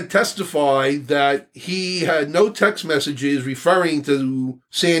 Jones had testified that he had no text messages referring to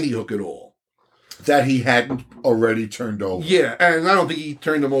Sandy Hook at all. That he hadn't already turned over. Yeah, and I don't think he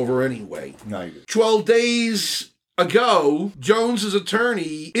turned them over anyway. No, you didn't. 12 days ago, Jones's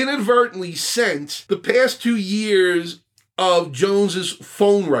attorney inadvertently sent the past 2 years of Jones's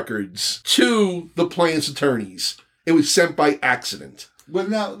phone records to the plaintiff's attorneys. It was sent by accident. Well,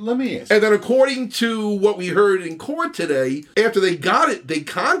 now, let me ask. And then according to what we heard in court today, after they got it, they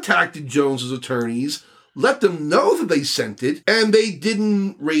contacted Jones's attorneys, let them know that they sent it, and they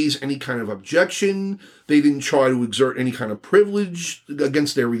didn't raise any kind of objection. They didn't try to exert any kind of privilege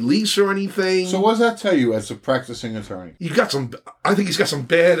against their release or anything. So what does that tell you as a practicing attorney? I think he's got some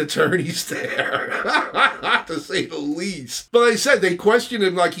bad attorneys there, to say the least. But I said, they questioned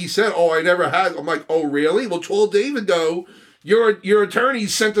him like he said, oh, I never had. I'm like, oh, really? Well, 12 days ago, your attorney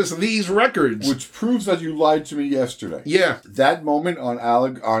sent us these records. Which proves that you lied to me yesterday. Yeah. That moment on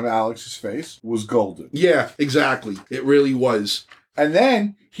Alex's face was golden. Yeah, exactly. It really was. And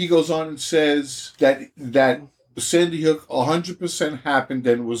then he goes on and says that Sandy Hook 100% happened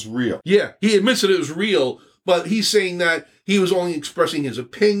and was real. Yeah, he admits that it was real, but he's saying that he was only expressing his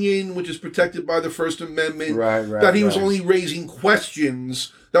opinion, which is protected by the First Amendment. Right. That he was only raising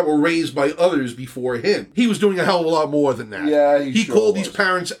questions that were raised by others before him. He was doing a hell of a lot more than that. Yeah, he sure called was. these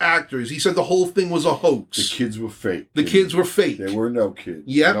parents actors. He said the whole thing was a hoax. The kids were fake. The kids were fake. There were no kids.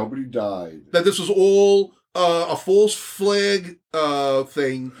 Yep. Nobody died. That this was all a false flag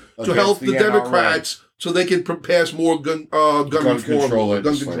thing to help the NRA. Democrats so they could pass more gun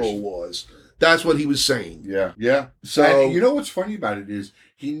control laws. That's what he was saying. Yeah. So And you know what's funny about it is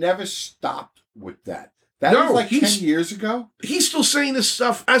he never stopped with that. That was like 10 years ago. He's still saying this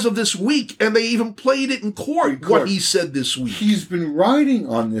stuff as of this week, and they even played it in court, what he said this week. He's been riding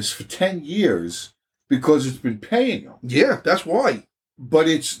on this for 10 years because it's been paying him. Yeah, that's why. But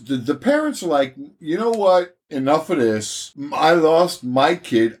it's the parents are like, you know what? Enough of this. I lost my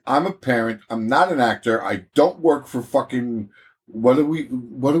kid. I'm a parent. I'm not an actor. I don't work for fucking... What are we,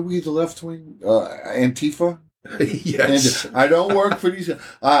 the left wing? Antifa? Yes. And I don't work for these.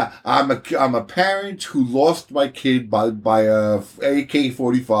 I'm a parent who lost my kid by a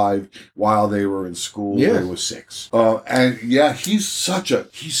AK-45 while they were in school. Yeah. They were 6. And yeah, he's so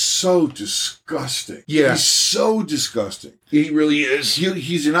disgusting. Yeah. He's so disgusting. He really is.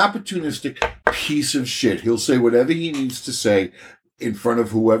 He's an opportunistic piece of shit. He'll say whatever he needs to say in front of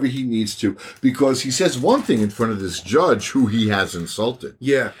whoever he needs to, because he says one thing in front of this judge who he has insulted.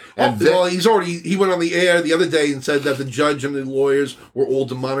 Yeah. And he went on the air the other day and said that the judge and the lawyers were all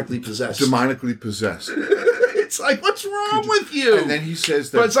demonically possessed. It's like, what's wrong with you? And then he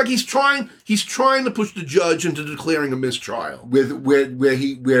says that... But it's like he's trying to push the judge into declaring a mistrial. Where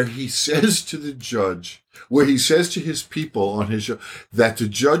he says to the judge, where he says to his people on his show, that the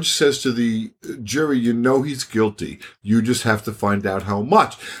judge says to the jury, you know he's guilty. You just have to find out how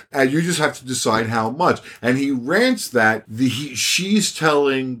much. And you just have to decide how much. And he rants that she's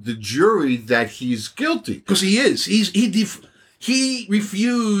telling the jury that he's guilty. Because he is. He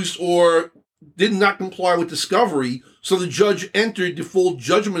refused or did not comply with discovery, so the judge entered default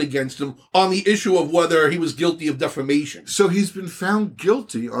judgment against him on the issue of whether he was guilty of defamation. So he's been found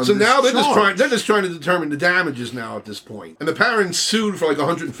guilty on So this now they're charge. just trying to determine the damages now at this point. And the parents sued for like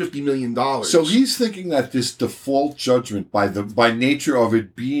 $150 million. So he's thinking that this default judgment, by nature of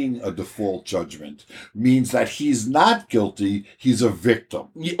it being a default judgment, means that he's not guilty, he's a victim.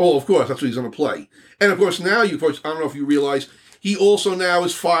 Yeah, oh, of course, that's what he's going to play. And of course, now I don't know if you realize, he also now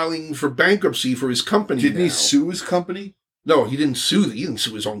is filing for bankruptcy for his company. Didn't he sue his company? No, he didn't sue. He didn't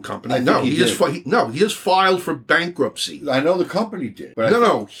sue his own company. I think he did. He just filed for bankruptcy. I know the company did. But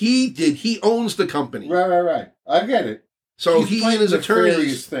No, he did. He owns the company. Right. I get it. So He's he and his attorneys.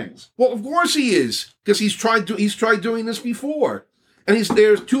 nefarious things. Well, of course he is, because he's tried doing this before, and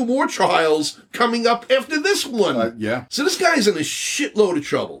there's 2 more trials coming up after this one. Yeah. So this guy's in a shitload of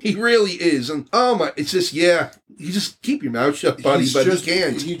trouble. He really is, and it's just you just keep your mouth shut, buddy. He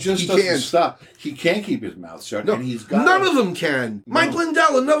can't. He doesn't stop. He can't keep his mouth shut. No, and he's got none of them can. No. Mike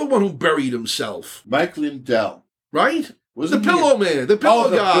Lindell, another one who buried himself. Mike Lindell, right? Wasn't the Pillow Man, the Pillow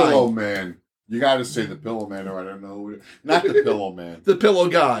the Guy. Pillow Man. You got to say the Pillow Man, or I don't know. Not the Pillow Man. The Pillow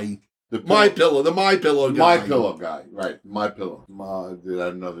Guy. The My Pillow Guy. My Pillow Guy, right. My Pillow.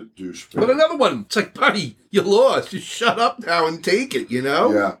 Another douche. But another one. It's like, buddy, you lost. Just shut up now and take it, you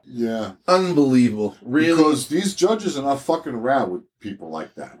know? Yeah. Unbelievable. Really? Because these judges are not fucking around with people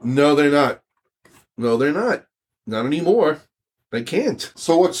like that. No, they're not. Not anymore. I can't.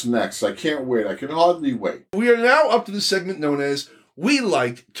 So what's next? I can't wait. I can hardly wait. We are now up to the segment known as We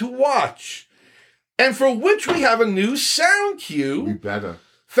Like to Watch, and for which we have a new sound We cue, better.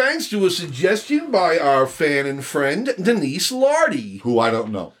 thanks to a suggestion by our fan and friend, Denise Lardy. Who I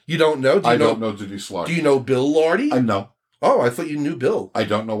don't know. You don't know? I don't know Denise Do Lardy. you know Bill Lardy? I know. Oh, I thought you knew Bill. I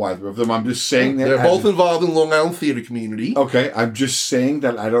don't know either of them. I'm just saying that. They're as both a- involved in Long Island theater community. Okay, I'm just saying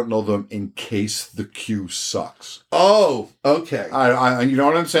that I don't know them in case the cue sucks. Oh, okay. You know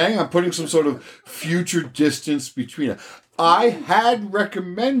what I'm saying? I'm putting some sort of future distance between it. I had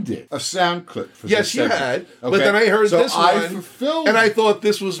recommended a sound clip for Yes, this you segment. had, but Okay? then I heard so this I one, fulfilled, and I thought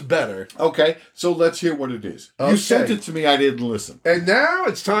this was better. Okay, so let's hear what it is. Okay. You sent it to me, I didn't listen. And now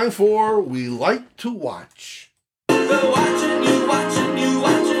it's time for We Like to Watch.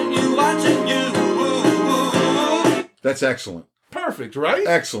 That's excellent. Perfect, right?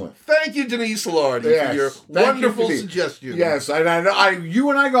 Excellent. Thank you, Denise Lardy, Yes. for your Thank you, wonderful Denise. suggestion. Yes, you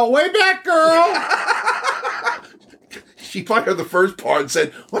and I go way back, girl. She probably heard the first part and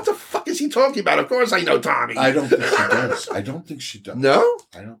said, "What the fuck is he talking about? Of course I know Tommy." I don't think she does. I don't think she does. No?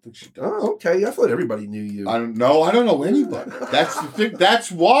 I don't think she does. Oh, okay. I thought everybody knew you. I don't know. I don't know anybody. That's the thing. That's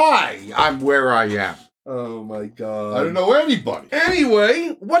why I'm where I am. Oh, my God. I don't know anybody.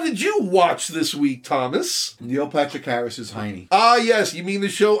 Anyway, what did you watch this week, Thomas? Neil Patrick Harris's Heine. Ah, yes. You mean the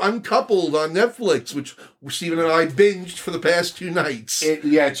show Uncoupled on Netflix, which Stephen and I binged for the past 2 nights. It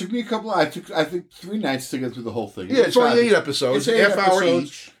took me I think 3 nights to get through the whole thing. Yeah, it's only 8 episodes. It's 8 half hour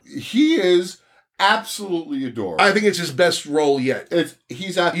episodes. each. He is absolutely adorable. I think it's his best role yet.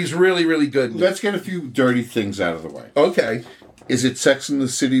 He's really, really good. Let's get a few dirty things out of the way. Okay. Is it Sex in the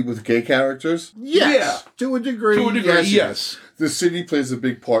City with gay characters? Yes. To a degree. To a degree, yes. The city plays a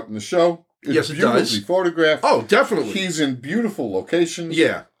big part in the show. It's Yes, it does. beautifully photographed. Oh, definitely. He's in beautiful locations.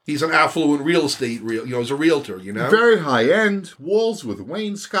 Yeah. He's an affluent real estate, he's a realtor, Very high end. Walls with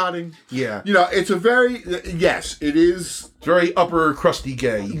wainscoting. Yeah. It's a very, yes, it is. Very upper crusty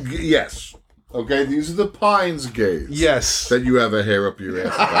gay. Yes. Okay, these are the Pines gays. Yes. That you have a hair up your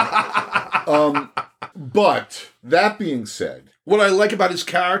ass about. But, that being said. What I like about his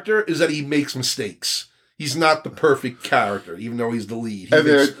character is that he makes mistakes. He's not the perfect character, even though he's the lead. He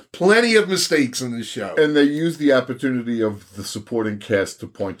makes plenty of mistakes in this show. And they use the opportunity of the supporting cast to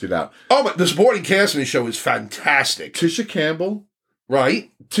point it out. Oh, but the supporting cast in this show is fantastic. Tisha Campbell.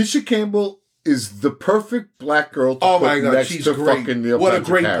 Right? Tisha Campbell is the perfect black girl to put my God, next she's to great. fucking Neil What a Patrick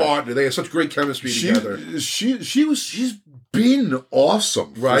great Harris. partner. They have such great chemistry together. She's been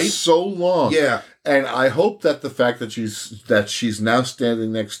awesome Right? for so long. Yeah. And I hope that the fact that she's now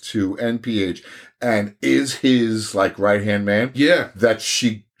standing next to NPH and is his right-hand man. Yeah. That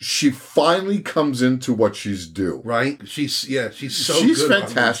she finally comes into what she's due. Right? She's so she's good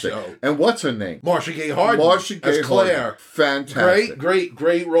fantastic. on that show. And what's her name? Marcia Gay Harden. Marcia Gay as Claire. Harden. Fantastic.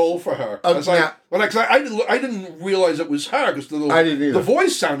 Great role for her. I was now- I didn't realize it was her because I didn't either. the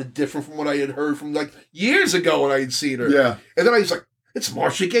voice sounded different from what I had heard from years ago when I had seen her. Yeah. And then I was like, it's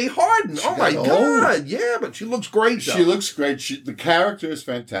Marcia Gay Harden. Oh my got God. old. Yeah, but she looks great though. She looks great. The character is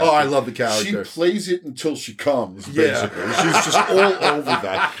fantastic. Oh, I love the character. She plays it until she comes, Yeah. basically. She's just all over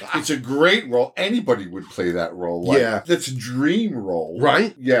that. It's a great role. Anybody would play that role. Yeah. That's a dream role.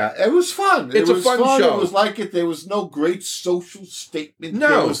 Right? Yeah. It was fun. It's it a was fun show. It was like it. There was no great social statement. No.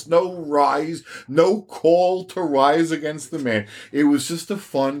 There was no call to rise against the man. It was just a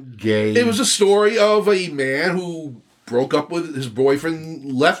fun game. It was a story of a man who broke up with his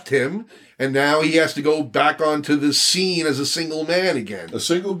boyfriend, left him, and now he has to go back onto the scene as a single man again. a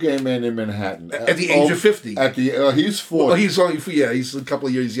single gay man in Manhattan. At the age of 50. He's 40. Well, he's a couple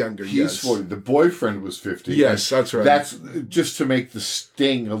of years younger. He's yes. 40. The boyfriend was 50. Yes, that's right. That's just to make the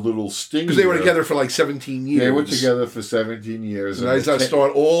sting a little sting. Because they were together for 17 years. They were together for 17 years. And I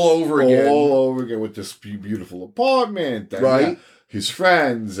start all over again. All over again with this beautiful apartment. And Right. his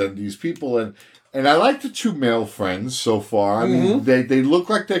friends and these people. And I like the 2 male friends so far. I mean, they look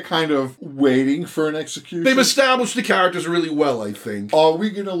like they're kind of waiting for an execution. They've established the characters really well, I think. Are we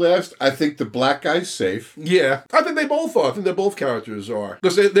going to last? I think the black guy's safe. Yeah. I think they both are. I think both characters are.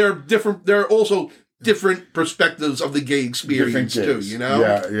 Because they're different. They're also different perspectives of the gay experience, too, gigs. you know?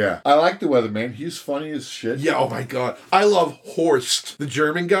 Yeah. I like the weatherman. He's funny as shit. Yeah, oh my God. I love Horst, the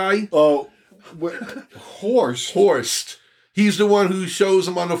German guy. Oh, Horst. Horst. He's the one who shows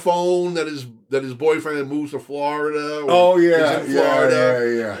him on the phone that his boyfriend moves to Florida. Or Oh, yeah. is in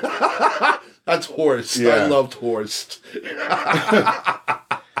Florida. Yeah. That's Horst. Yeah. I loved Horst.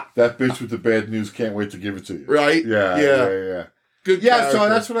 That bitch with the bad news can't wait to give it to you. Right? Yeah. Good Yeah, character. so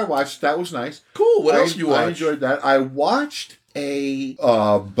that's what I watched. That was nice. Cool. What else you watch? I enjoyed that. I watched a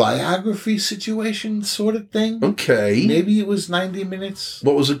biography situation sort of thing. Okay. Maybe it was 90 minutes.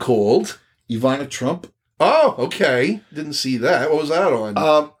 What was it called? Ivana Trump. Oh, okay. Didn't see that. What was that on?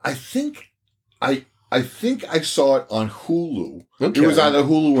 I think I saw it on Hulu. Okay. It was either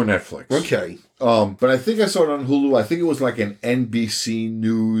Hulu or Netflix. Okay. But I think I saw it on Hulu. I think it was like an NBC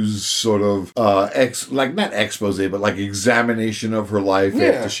News sort of not expose, but like examination of her life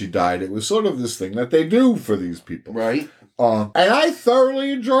after she died. It was sort of this thing that they do for these people. Right. And I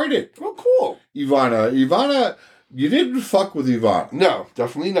thoroughly enjoyed it. Oh, cool. Ivana, you didn't fuck with Ivana. No,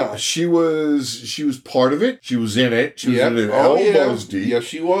 definitely not. She was part of it. She was in it. She was in it elbows deep. Yes,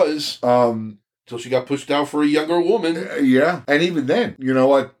 she was. Till she got pushed out for a younger woman. Yeah. And even then, you know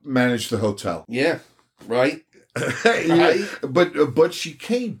what? Managed the hotel. Yeah. Right. Yeah. But she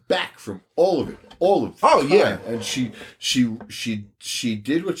came back from all of it. All of it. Oh, yeah. And she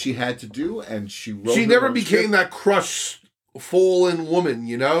did what she had to do, and she wrote. She never became that crushed, fallen woman,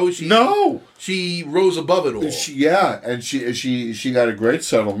 you know? She rose above it all. And she got a great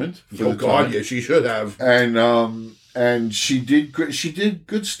settlement. Oh God, yeah, she should have. And she did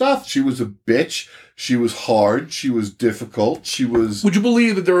good stuff. She was a bitch. She was hard. She was difficult. She was. Would you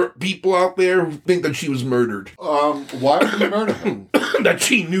believe that there are people out there who think that she was murdered? Why would you murder her? That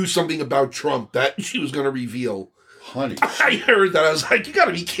she knew something about Trump that she was going to reveal. Honey. I heard that. I was like, you got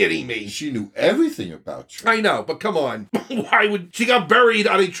to be kidding me. She knew everything about Trump. I know, but come on. Why would she got buried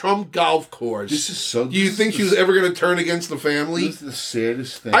on a Trump golf course? This is so. Do you think she was ever going to turn against the family? This is the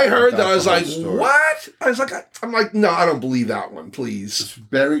saddest thing. I heard that. I was like, story. what? I was like, I'm like, no, I don't believe that one. Please. It's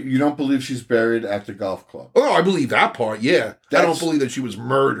buried. You don't believe she's buried at the golf club? Oh, I believe that part. Yeah, I don't believe that she was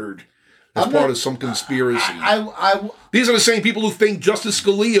murdered as part of some conspiracy. These are the same people who think Justice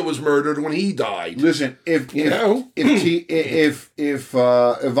Scalia was murdered when he died. Listen, if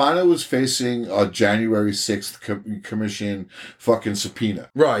Ivana was facing a January 6th commission fucking subpoena,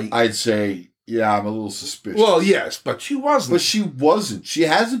 right? I'd say, yeah, I'm a little suspicious. Well, yes, but she wasn't. But she wasn't. She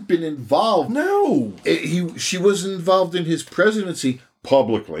hasn't been involved. No, she wasn't involved in his presidency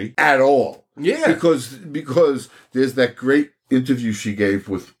publicly at all. Yeah, because there's that great interview she gave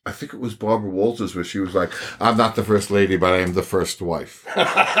with, I think it was Barbara Walters, where she was like, I'm not the first lady, but I am the first wife. And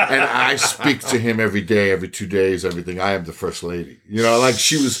I speak to him every day, every 2 days, everything. I am the first lady. You know, like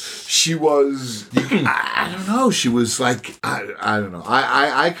she was, I don't know. She was like, I don't know.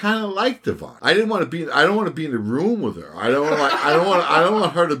 I kind of liked Yvonne. I don't want to be in the room with her. I don't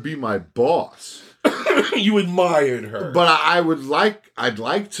want her to be my boss. You admired her. But I'd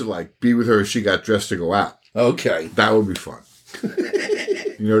like to be with her if she got dressed to go out. Okay. That would be fun.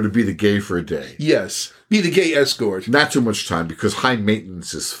 To be the gay for a day. Yes. Be the gay escort. Not too much time, because high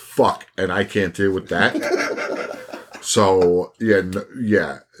maintenance is fuck, and I can't deal with that. So,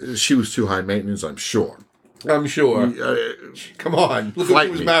 yeah. She was too high maintenance, I'm sure. I'm sure. Come on. Look what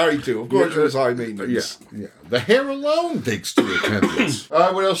she was married to. Of course, she was high maintenance. Yeah. The hair alone takes to attendance. All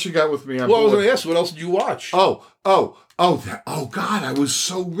right, what else you got with me? I was going to ask, what else did you watch? Oh, God, I was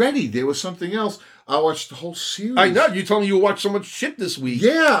so ready. There was something else. I watched the whole series. I know. You told me you watched so much shit this week.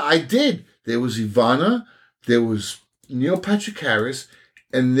 Yeah, I did. There was Ivana. There was Neil Patrick Harris.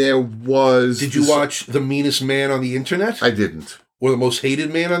 And there was... Did you watch The Meanest Man on the Internet? I didn't. Or The Most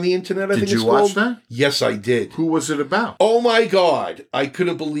Hated Man on the Internet, I think it's called. Did you watch that? Yes, I did. Who was it about? Oh, my God. I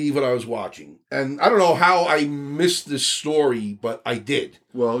couldn't believe what I was watching. And I don't know how I missed this story, but I did.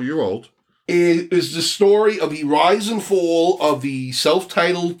 Well, you're old. It is the story of the rise and fall of the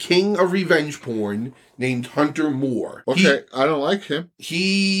self-titled king of revenge porn named Hunter Moore. Okay, I don't like him.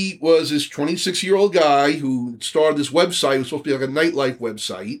 He was this 26-year-old guy who started this website. It was supposed to be like a nightlife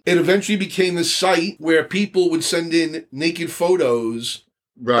website. It eventually became this site where people would send in naked photos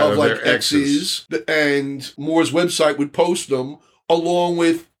of like exes, and Moore's website would post them along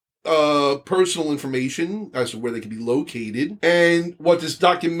with personal information as to where they could be located. And what this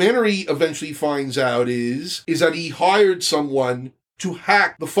documentary eventually finds out is that he hired someone to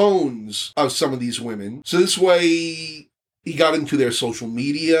hack the phones of some of these women. So this way he got into their social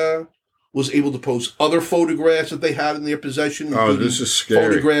media, was able to post other photographs that they had in their possession. Oh, this is scary.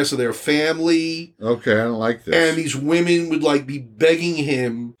 Photographs of their family. Okay, I don't like this. And these women would be begging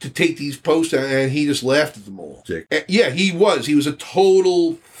him to take these posts down, and he just laughed at them all. Dick. Yeah, he was. He was a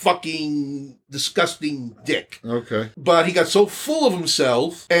total fucking disgusting dick. Okay. But he got so full of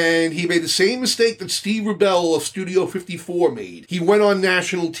himself, and he made the same mistake that Steve Rubell of Studio 54 made. He went on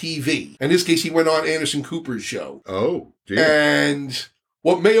national TV. In this case, he went on Anderson Cooper's show. Oh, dear. And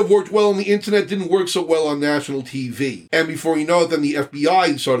what may have worked well on the internet didn't work so well on national TV. And before you know it, then the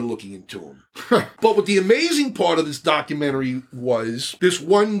FBI started looking into him. But what the amazing part of this documentary was, this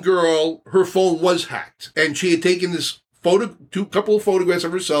one girl, her phone was hacked. And she had taken this couple of photographs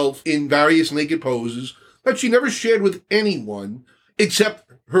of herself in various naked poses that she never shared with anyone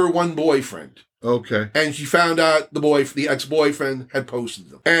except her one boyfriend. Okay. And she found out the ex-boyfriend had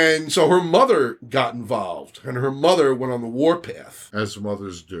posted them. And so her mother got involved, and her mother went on the warpath. As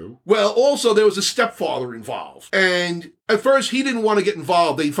mothers do. Well, also there was a stepfather involved. And at first he didn't want to get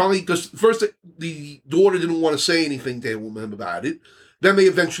involved. Because first the daughter didn't want to say anything to him about it. Then they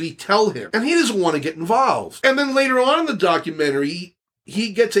eventually tell him. And he doesn't want to get involved. And then later on in the documentary,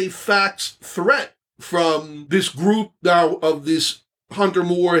 he gets a fax threat from this group now of this Hunter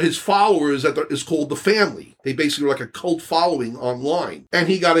Moore, his followers, is called The Family. They basically are like a cult following online. And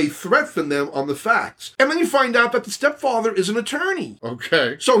he got a threat from them on the fax. And then you find out that the stepfather is an attorney.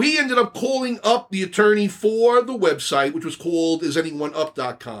 Okay. So he ended up calling up the attorney for the website, which was called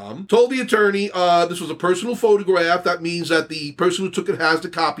isanyoneup.com. Told the attorney, this was a personal photograph. That means that the person who took it has the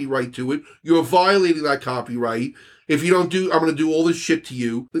copyright to it. You're violating that copyright. If you don't I'm going to do all this shit to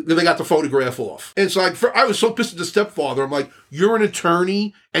you. Then they got the photograph off. And it's like, I was so pissed at the stepfather. I'm like, you're an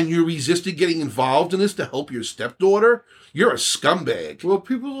attorney and you resisted getting involved in this to help your stepdaughter? You're a scumbag. Well,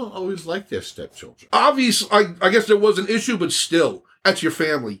 people don't always like their stepchildren. Obviously, I guess there was an issue, but still, that's your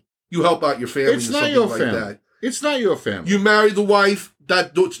family. You help out your family. It's not your family. That. It's not your family. You married the wife.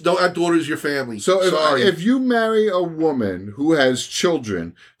 That daughter is your family. So if you marry a woman who has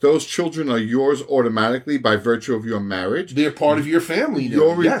children, those children are yours automatically by virtue of your marriage. They're part of your family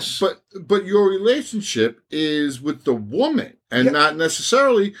now. Yes. But your relationship is with the woman and not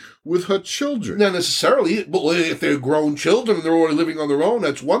necessarily with her children. Not necessarily. Well, if they're grown children and they're already living on their own,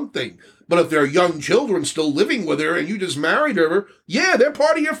 that's one thing. But if they're young children still living with her and you just married her, yeah, they're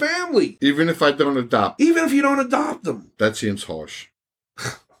part of your family. Even if I don't adopt. Even if you don't adopt them. That seems harsh.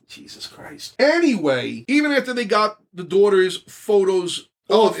 Jesus Christ. Anyway, even after they got the daughter's photos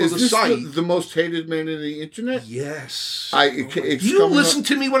off of the site. Is this the most hated man in the internet? Yes. You listen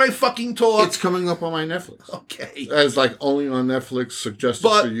to me when I fucking talk. It's coming up on my Netflix. Okay. As like only on Netflix, suggested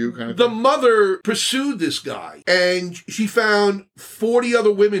for you kind of the thing. mother pursued this guy, and she found 40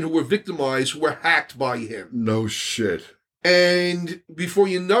 other women who were victimized, who were hacked by him. No shit. And before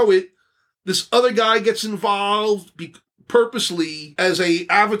you know it, this other guy gets involved purposely as a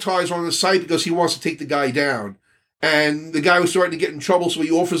advertiser on the site because he wants to take the guy down. And the guy was starting to get in trouble, so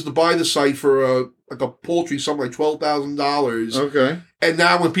he offers to buy the site for a paltry something like $12,000. Okay. And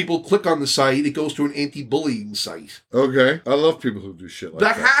now when people click on the site, it goes to an anti-bullying site. Okay. I love people who do shit like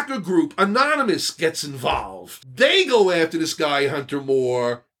that. The hacker group, Anonymous, gets involved. They go after this guy, Hunter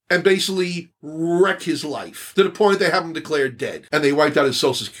Moore, and basically wreck his life to the point they have him declared dead. And they wiped out his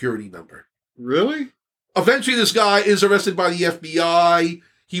social security number. Really? Eventually, this guy is arrested by the FBI.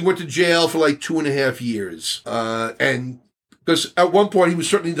 He went to jail for like 2.5 years. And because at one point he was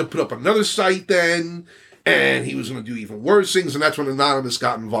threatening to put up another site then, and he was going to do even worse things, and that's when Anonymous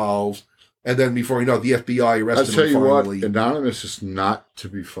got involved. And then before you know it, the FBI arrested him finally. I'll tell you what, Anonymous is not to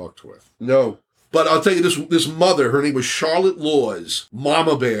be fucked with. No. But I'll tell you, this mother, her name was Charlotte Laws,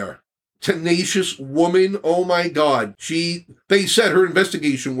 Mama Bear. Tenacious woman, oh my God. They said her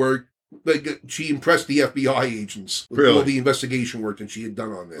investigation work, she impressed the FBI agents with all the investigation work that she had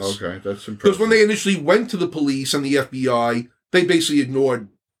done on this. Okay, that's impressive. Because when they initially went to the police and the FBI, they basically ignored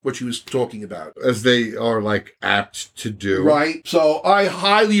what she was talking about. As they are, like, apt to do. Right? So I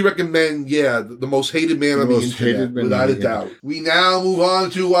highly recommend, the most hated man on the internet, without a doubt. We now move on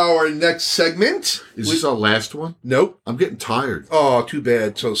to our next segment. Is this our last one? Nope. I'm getting tired. Oh, too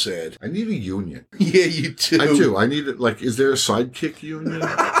bad. So sad. I need a union. Yeah, you do. I do. I need it. Like, is there a sidekick union?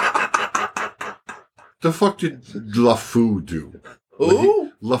 The fuck did LaFou do?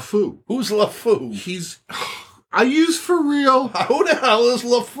 Who? LaFou. Who's LaFou? He's... I use for real. Who the hell is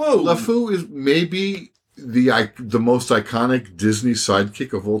LaFou? LaFou is maybe the most iconic Disney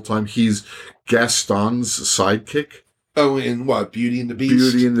sidekick of all time. He's Gaston's sidekick. Oh, in what? Beauty and the Beast?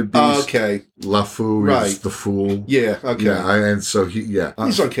 Beauty and the Beast. Okay. LaFou is the fool. Yeah, okay. Yeah, and so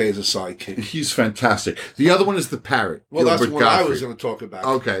he's okay as a sidekick. He's fantastic. The other one is the parrot. Well, Gilbert that's the one Gottfried. I was going to talk about.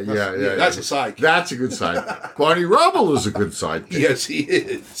 Okay, yeah. That's a sidekick. That's a good sidekick. Barney Rubble is a good sidekick. Yes, he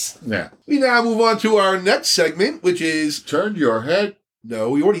is. Yeah. We now move on to our next segment, which is... Turn your head. No,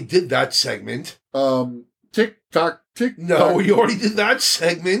 we already did that segment. Tick-tock, tick-tock. No, we already did that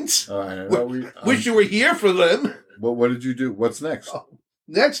segment. Wish you were here for them. What did you do? What's next?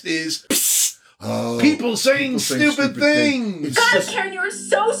 Next is people saying stupid things. God, Karen, you're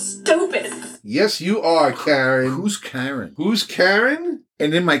so stupid. Yes, you are, Karen. Who's Karen? Who's Karen?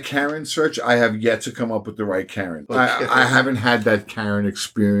 And in my Karen search, I have yet to come up with the right Karen. Okay. I haven't had that Karen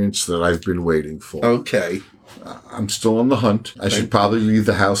experience that I've been waiting for. Okay. I'm still on the hunt. I should probably leave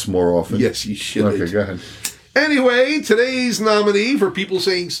the house more often. Yes, you should. Okay, go ahead. Anyway, today's nominee for people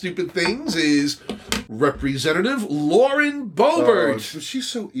saying stupid things is Representative Lauren Boebert. But she's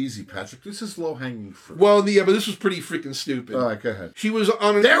so easy, Patrick. This is low-hanging fruit. Well, yeah, but this was pretty freaking stupid. All right, go ahead. She was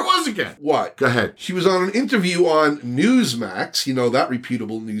on an... There it was again. What? Go ahead. She was on an interview on Newsmax, you know, that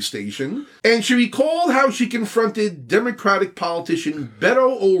reputable news station, and she recalled how she confronted Democratic politician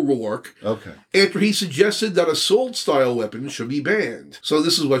Beto O'Rourke after he suggested that assault-style weapons should be banned. So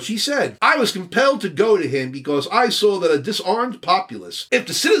this is what she said. I was compelled to go to him because I saw that a disarmed populace, if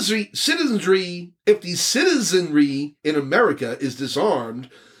the citizenry in America is disarmed,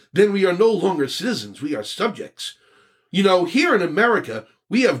 then we are no longer citizens, we are subjects. You know, here in America,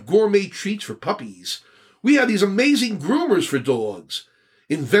 we have gourmet treats for puppies. We have these amazing groomers for dogs.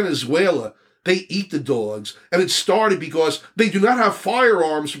 In Venezuela, they eat the dogs, and it started because they do not have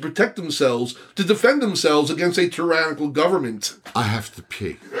firearms to protect themselves, to defend themselves against a tyrannical government. I have to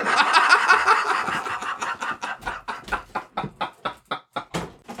pee.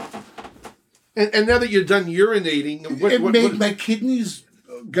 And now that you're done urinating... It made my kidneys...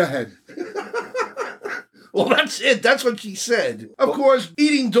 Go ahead. Well, that's it. That's what she said. Of course,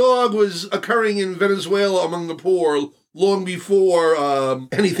 eating dog was occurring in Venezuela among the poor long before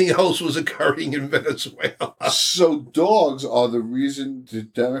anything else was occurring in Venezuela. So dogs are the reason the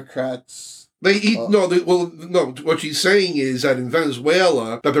Democrats... They eat... No, what she's saying is that in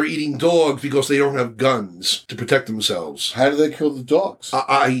Venezuela, that they're eating dogs because they don't have guns to protect themselves. How do they kill the dogs?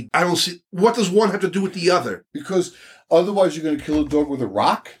 I don't see... What does one have to do with the other? Because otherwise you're going to kill a dog with a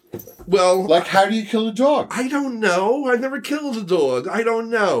rock? Well... Like, how do you kill a dog? I don't know. I've never killed a dog. I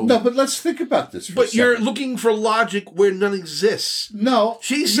don't know. No, but let's think about this for a But second. you're looking for logic where none exists. No.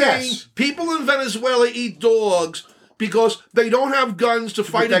 She's saying people in Venezuela eat dogs because they don't have guns to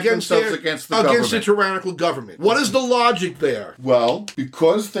fight against the tyrannical government. What is the logic there? Well,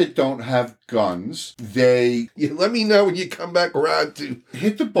 because they don't have guns, they... Let me know when you come back around to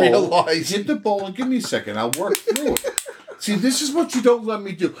hit the bowl. Hit the bowl and give me a second. I'll work through it. See, this is what you don't let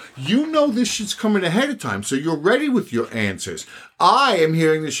me do. You know this shit's coming ahead of time, so you're ready with your answers. I am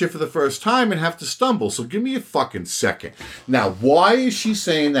hearing this shit for the first time and have to stumble, so give me a fucking second. Now, why is she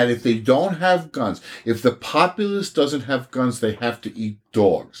saying that if they don't have guns, if the populace doesn't have guns, they have to eat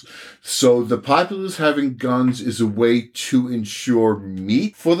dogs? So the populace having guns is a way to ensure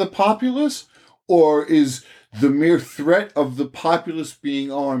meat for the populace? Or is the mere threat of the populace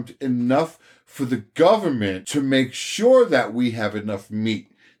being armed enough for the government to make sure that we have enough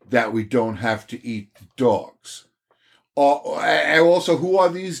meat that we don't have to eat the dogs? And also, who are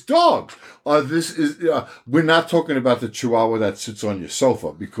these dogs? We're not talking about the Chihuahua that sits on your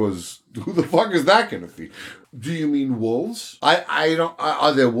sofa, because who the fuck is that going to be? Do you mean wolves? I don't.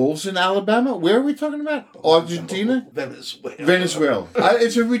 Are there wolves in Alabama? Where are we talking about? Argentina? Venezuela.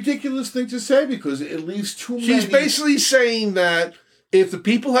 It's a ridiculous thing to say because it leaves too many. She's basically saying that if the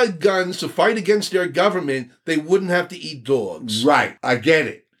people had guns to fight against their government, they wouldn't have to eat dogs. Right. I get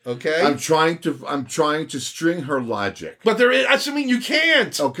it. Okay. I'm trying to string her logic. But there is, I mean, you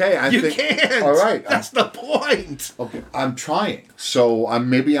can't. Okay, you can't. All right. That's the point. Okay, I'm trying. So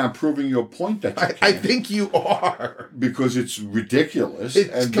maybe I'm proving your point that you can. I think you are. Because it's ridiculous.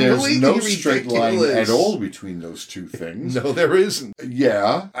 It's and there's no ridiculous. Straight line at all between those two things. No, there isn't.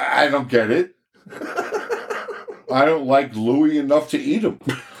 Yeah, I don't get it. I don't like Louis enough to eat him.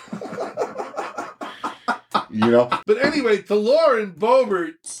 You know? But anyway, to Lauren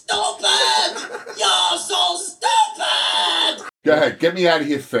Boebert. Stupid! You're so stupid! Go ahead, get me out of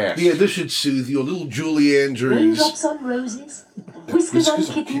here fast. Yeah, this should soothe you. A little Julie Andrews. Raindrops on roses, whiskers on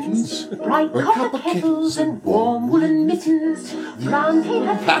kittens, bright copper kettles and warm woolen mittens, brown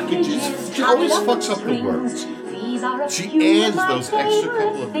paper packages. She always fucks up the words. She adds those extra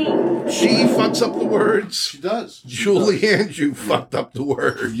couple of things. She fucks up the words. She does. Julie Andrews fucked up the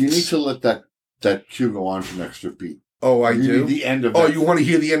words. You need to let that cue go on for an extra beat. Oh, I do? You need the end of that. Oh, you want to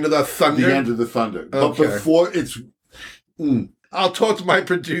hear the end of the thunder? The end of the thunder. Okay. But before it's... I'll talk to my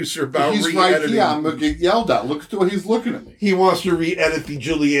producer about He's right here. I'm going to get yelled at. Look at the way he's looking at me. He wants to re-edit the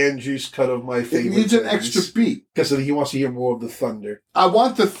Julie Andrews cut of my favorite. It needs an extra beat. Because he wants to hear more of the thunder. I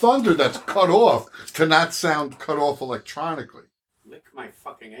want the thunder that's cut off to not sound cut off electronically. Lick my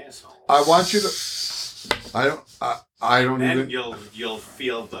fucking asshole. I want you to... I don't then even... you'll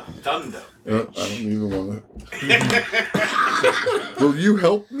feel the thunder. I don't even want to... Will you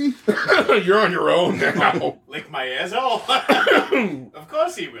help me? You're on your own now. Lick my asshole? Of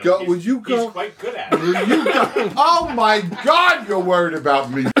course he will. Would you go? He's quite good at it. Will you go? Oh my God, you're worried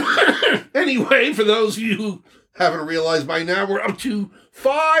about me. Anyway, for those of you who haven't realized by now, we're up to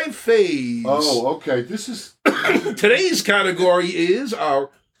 5 faves. Oh, okay. This is... Today's category is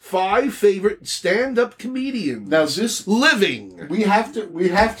our 5 favorite stand-up comedians. Now this living. we have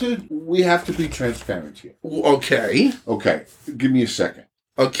to be transparent here. Okay. Okay, give me a second.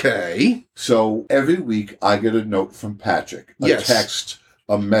 Okay. So every week I get a note from Patrick, a Yes. text,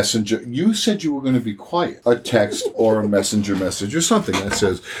 a messenger. You said you were going to be quiet. A text or a messenger message or something that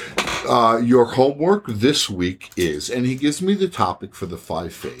says, your homework this week is, and he gives me the topic for the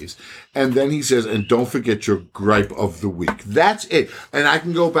 5 phase. And then he says, and don't forget your gripe of the week. That's it. And I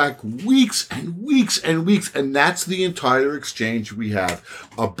can go back weeks and weeks and weeks. And that's the entire exchange we have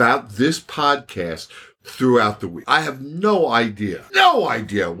about this podcast throughout the week. I have no idea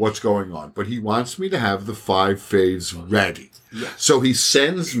what's going on, but he wants me to have the 5 faves ready. Yes. So he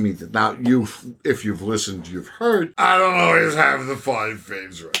sends me that. Now, if you've listened, you've heard, I don't always have the 5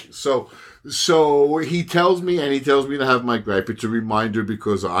 faves ready. So he tells me to have my gripe. It's a reminder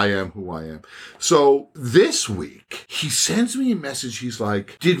because I am who I am. So this week, he sends me a message. He's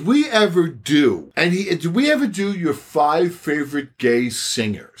like, did we ever do your 5 favorite gay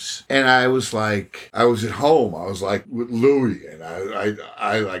singers? And I was like, I was at home. I was like with Louie, and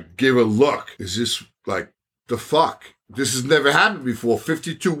I like give a look. Is this like the fuck? This has never happened before.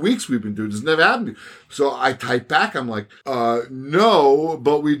 52 weeks we've been doing this. Never happened before. So I type back. I'm like, no,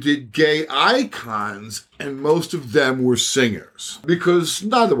 but we did gay icons, and most of them were singers. Because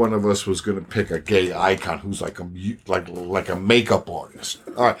neither one of us was going to pick a gay icon who's like a makeup artist.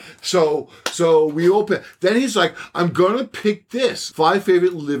 All right. So we all pick. Then he's like, I'm going to pick this. 5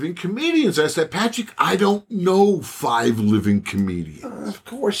 favorite living comedians. I said, Patrick, I don't know 5 living comedians. Of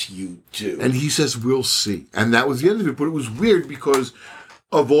course you do. And he says, we'll see. And that was the end of it. But it was weird because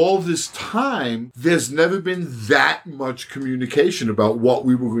of all this time, there's never been that much communication about what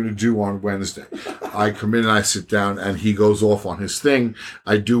we were going to do on Wednesday. I come in and I sit down and he goes off on his thing.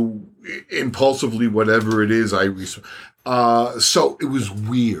 I do impulsively whatever it is. So it was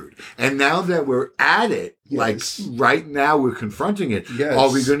weird. And now that we're at it, Yes. like right now we're confronting it. Yes.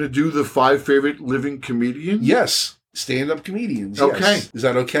 Are we going to do the 5 favorite living comedians? Yes. Stand-up comedians. Okay. Yes. Is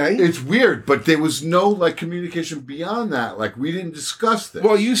that okay? It's weird, but there was no like communication beyond that. Like we didn't discuss this.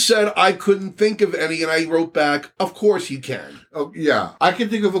 Well, you said I couldn't think of any, and I wrote back, of course you can. Oh, yeah, I can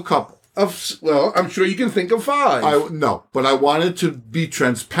think of a couple. Well, I'm sure you can think of 5. No, but I wanted to be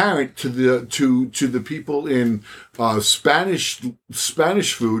transparent to the people in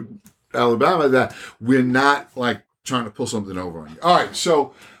Spanish food, Alabama, that we're not like trying to pull something over on you. All right,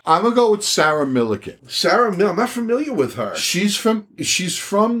 so I'm gonna go with Sarah Millican. Sarah Mill, I'm not familiar with her. She's from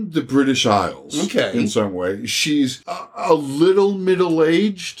the British Isles. Okay. In some way. She's a little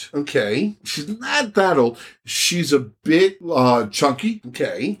middle-aged. Okay. She's not that old. She's a bit chunky.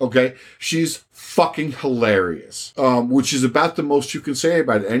 Okay. Okay. She's fucking hilarious. Which is about the most you can say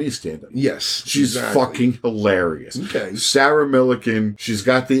about any stand-up. Yes. She's exactly. fucking hilarious. Okay. Sarah Millican, she's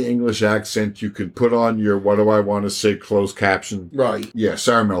got the English accent. You can put on your, what do I want to say, closed caption. Right. Yeah,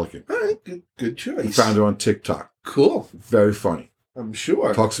 Sarah Millican. All right. Good choice. I found her on TikTok. Cool. Very funny. I'm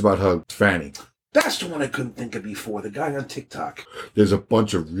sure. Talks about her fanny. That's the one I couldn't think of before. The guy on TikTok. There's a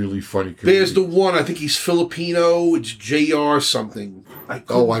bunch of really funny There's the one, I think he's Filipino. It's JR something. I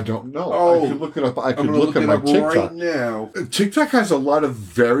don't know. Oh, I could look it up. I could I'm look at my TikTok right now. TikTok has a lot of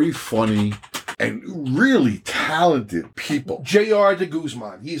very funny and really talented people. JR de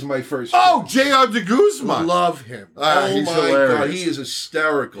Guzman. He's my first. Oh, JR de Guzman. Love him. He's my hilarious. God. He is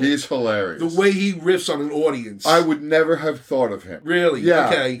hysterical. He's hilarious. The way he riffs on an audience. I would never have thought of him. Really? Yeah.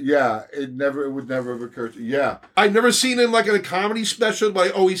 Okay. Yeah. It would never have occurred to Yeah. I've never seen him like in a comedy special, but I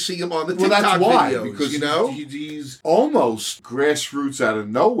always see him on the TikTok that's why, videos. because you know? he's almost grassroots out of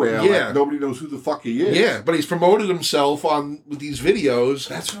nowhere. Yeah. Like nobody knows who the fuck he is. Yeah, but he's promoted himself with these videos.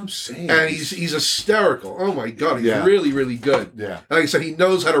 That's what I'm saying. And he's hysterical. Oh my God, he's Yeah. really, really good. Yeah. Like I said, he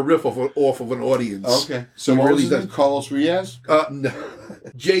knows how to riff off of an audience. Okay. So He what really was his name? does. Carlos Riaz? No.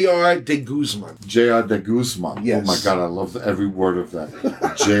 JR de Guzman. JR de Guzman. Yes. Oh my God, I love every word of that.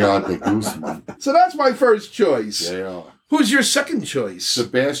 JR de Guzman. So that's my first choice. JR. Who's your second choice?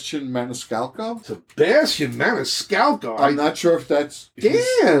 Sebastian Maniscalco? Sebastian Maniscalco. I'm not sure if that's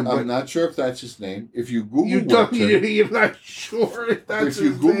Damn. I'm not sure if that's his name. If you Google you're not sure if that's if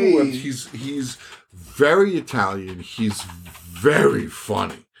you his Google name. him, he's very Italian. He's very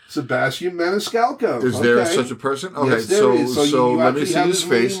funny. Sebastian Maniscalco. Is there such a person? Okay, Yes, there is. so you let me actually see have his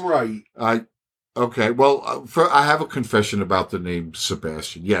face. name right. Okay, well, I have a confession about the name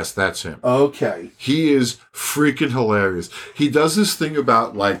Sebastian. Yes, that's him. Okay. He is freaking hilarious. He does this thing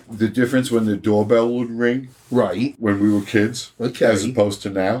about, like, the difference when the doorbell would ring. Right. When we were kids. Okay. As opposed to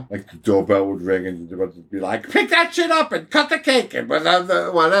now. Like, the doorbell would ring and it would be like, pick that shit up and cut the cake and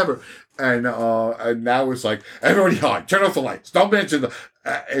whatever. And now it's like, everybody hide, turn off the lights, don't mention the...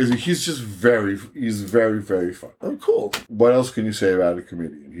 He's very, very funny. Oh, cool. What else can you say about a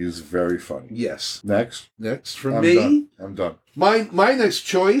comedian? He's very funny. Yes. Next for I'm me, done. I'm done. My next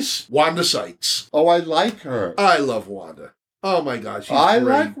choice, Wanda Sykes. Oh, I like her. I love Wanda. Oh my gosh, she's I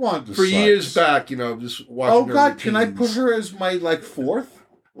great. like Wanda For Sykes. years back, just watching. Oh her God, can I routines. put her as my fourth?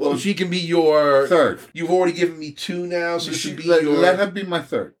 Well, she can be your third. You've already given me two now, so she be let, your. let her be my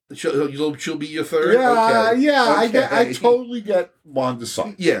third. She'll be your third. Yeah, okay. yeah. Okay. I totally get Wanda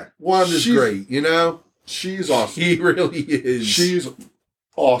Sykes. Yeah, Wanda's great. She's awesome. She really is. She's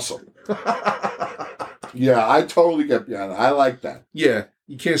awesome. Yeah, I totally get behind her. I like that. Yeah,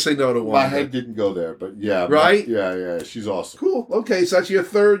 you can't say no to Wanda. My head didn't go there, but yeah. Right? Yeah. She's awesome. Cool. Okay, so that's your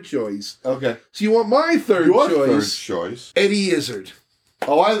third choice. Okay. So you want my third Your choice? third choice. Eddie Izzard.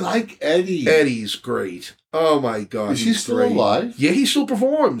 Oh, I like Eddie. Eddie's great. Oh my God, Is he he's still great. alive? Yeah, he still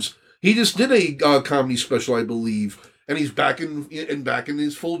performs. He just did a comedy special, I believe, and he's back in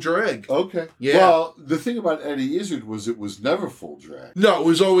his full drag. Okay. Yeah. Well, the thing about Eddie Izzard was it was never full drag. No, it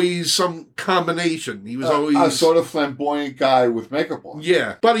was always some combination. He was always a sort of flamboyant guy with makeup on.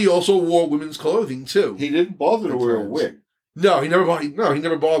 Yeah, but he also wore women's clothing too. He didn't bother to wear a wig. No, he never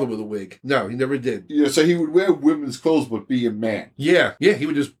bothered with a wig. No, he never did. Yeah, so he would wear women's clothes but be a man. Yeah, he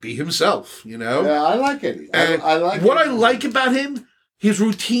would just be himself, Yeah, I like Eddie. And I like what Eddie. I like about him, his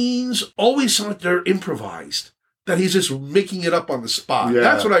routines always sound like they're improvised. That he's just making it up on the spot. Yeah.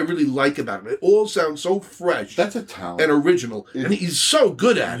 That's what I really like about him. It all sounds so fresh. That's a talent. And original. And he's so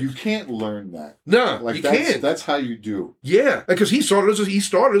good at it. You can't learn that. No, you can't. That's how you do. Yeah, because he started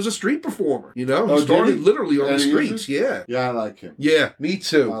as a street performer. He Oh, did started he? literally on the Eddie streets. Izzard? Yeah. Yeah, I like him. Yeah, me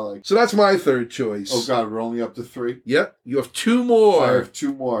too. I like So that's my third choice. Oh, God, we're only up to 3? Yep, you have 2 more. I have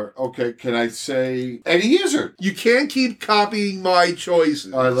 2 more. Okay, can I say Eddie Izzard? You can't keep copying my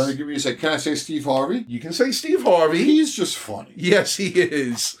choices. All right, let me give you a second. Can I say Steve Harvey? You can say Steve Harvey. He's just funny. Yes, he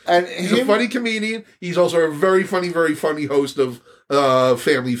is. And he's a funny comedian. He's also a very funny host of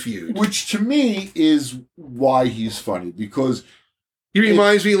Family Feud. Which to me is why he's funny, because he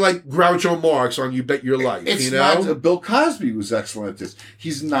reminds me like Groucho Marx on You Bet Your Life. It's you know? not. Bill Cosby was excellent at this.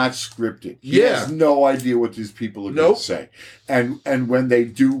 He's not scripted. He has no idea what these people are going to say, and when they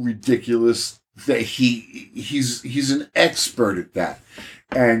do ridiculous, he's an expert at that,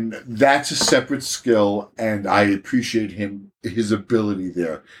 and that's a separate skill. And I appreciate his ability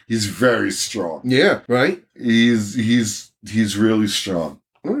there. He's very strong. Yeah, right. He's really strong.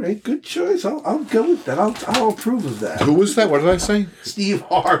 All right, good choice. I'll go with that. I'll approve of that. Who was that? What did I say? Steve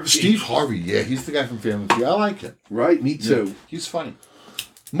Harvey. Steve Harvey. Yeah, he's the guy from Family Feud. I like him. Right, me too. Yeah, he's funny.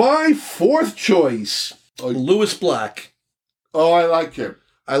 My fourth choice, Louis Black. Oh, I like him.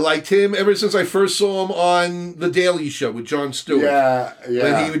 I liked him ever since I first saw him on The Daily Show with Jon Stewart. Yeah.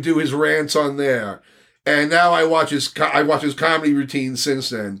 And he would do his rants on there. And now I watch his comedy routine since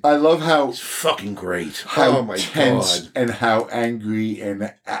then. I love how it's fucking great. How my tense God. and how angry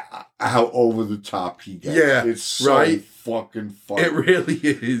and how over the top he gets. Yeah, it's so right? fucking funny. It really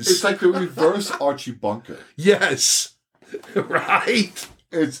is. It's like the reverse Archie Bunker. Yes, right.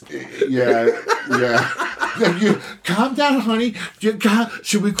 Yeah. You calm down, honey.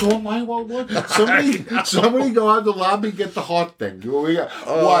 Should we call 911? Somebody go out the lobby and get the heart thing.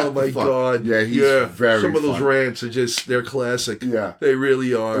 Oh my God! Yeah, he's very. Some of those funny. rants are they're classic. Yeah, they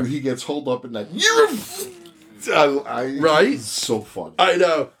really are. And he gets holed up in that. Right? It's so funny. I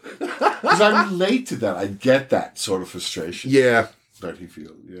know. Because I relate to that. I get that sort of frustration. Yeah. That he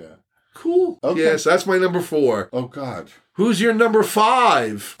feels. Yeah. Cool. Okay. Yes, that's my number 4. Oh God. Who's your number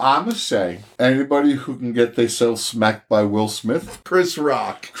 5? I'm going to say anybody who can get themselves smacked by Will Smith. Chris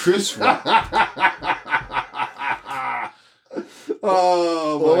Rock. Chris Rock.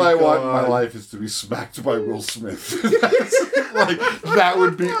 Oh, all I want in God. my life is to be smacked by Will Smith. That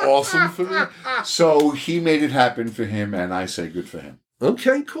would be awesome for me. So he made it happen for him, and I say good for him.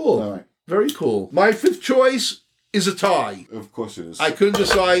 Okay, cool. All right. Very cool. My 5th choice is a tie. Of course it is. I couldn't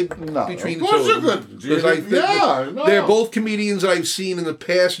decide No, between of the course two you of them. couldn't. Because I think they're both comedians I've seen in the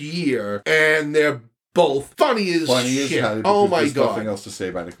past year, and they're both funny as shit. hell, Oh because my there's nothing God. else to say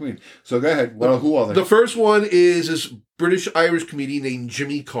about a comedian. So go ahead. Well, who are they? The first one is this British-Irish comedian named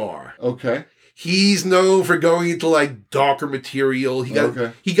Jimmy Carr. Okay. He's known for going into like darker material. He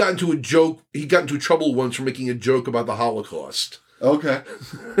got into a joke. He got into trouble once for making a joke about the Holocaust. Okay.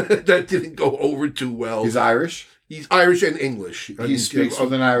 That didn't go over too well. He's Irish? He's Irish and English. He speaks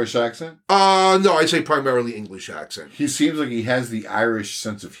with an Irish accent? No, I'd say primarily English accent. He seems like he has the Irish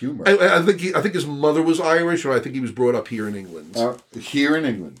sense of humor. I think his mother was Irish, or I think he was brought up here in England. Here in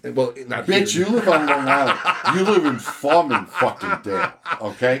England? Well, not Bitch, here. you live on Long Island. You live in Farming fucking Dale,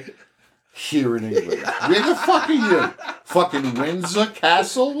 okay? Here in England. Where the fuck are you? Fucking Windsor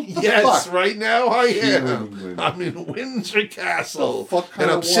Castle? What the Yes, fuck? right now I Here in am. England. I'm in Windsor Castle. The fuck kind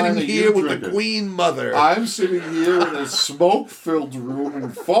And I'm of sitting wine are here you with drinking? the Queen Mother. I'm sitting here in a smoke-filled room in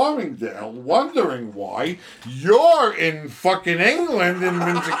Farmingdale wondering why you're in fucking England in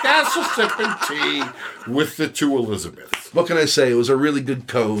Windsor Castle sipping tea with the two Elizabeths. What can I say? It was a really good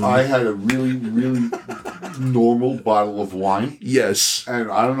cone. I had a really, really normal bottle of wine. Yes.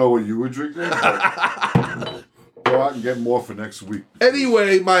 And I don't know what you were drinking, but go out and get more for next week.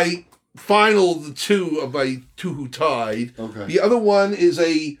 Anyway, my final, the two of my two who tied. Okay. The other one is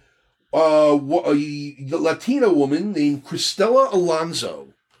a Latina woman named Cristela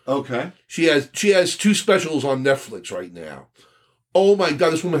Alonso. Okay. She has two specials on Netflix right now. Oh my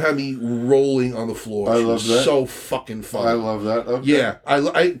God, this woman had me rolling on the floor. I She love was that. So fucking funny. I love that. Okay. Yeah,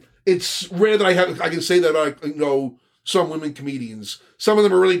 I it's rare that I can say that I know some women comedians. Some of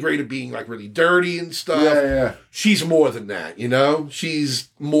them are really great at being like really dirty and stuff. Yeah. She's more than that, you know? She's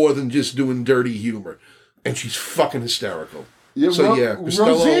more than just doing dirty humor. And she's fucking hysterical. Yeah, So, yeah, Cristela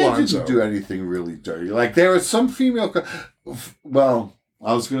Roseanne Alonso. didn't do anything really dirty. Like, there was some female... well,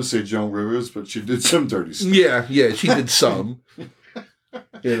 I was going to say Joan Rivers, but she did some dirty stuff. Yeah, she did some.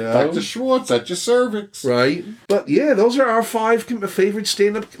 You know? Dr. Schwartz at your cervix. Right? But yeah, those are our 5 favorite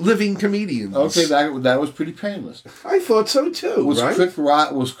stand-up living comedians. Okay, that was pretty painless. I thought so too, Was right?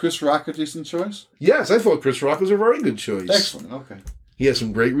 Chris Rock a decent choice? Yes, I thought Chris Rock was a very good choice. Excellent, okay. He has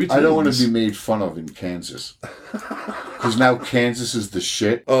some great routines. I don't want to be made fun of in Kansas. Because now Kansas is the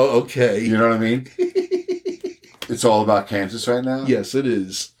shit. Oh, okay. You know what I mean? It's all about Kansas right now. Yes, it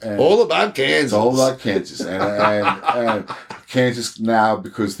is. And all about Kansas. It's all about Kansas. And Kansas now,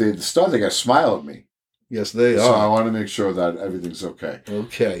 because they're the star, they got to smile at me. Yes, they So I are. want to make sure that everything's okay.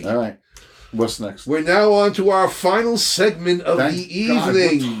 Okay. All right. What's next? We're now on to our final segment of Thank the God.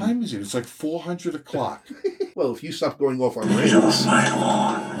 evening. What time is it? It's like 400 o'clock. Well, if you stop going off on Get off rants. my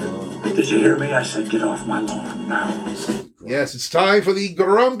lawn. Did you hear me? I said get off my lawn now. Yes, it's time for the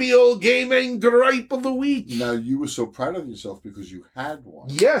grumpy old game and gripe of the week. Now, you were so proud of yourself because you had one.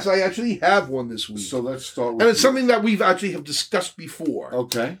 Yes, I actually have one this week. So let's start with And it's you. something that we've actually have discussed before.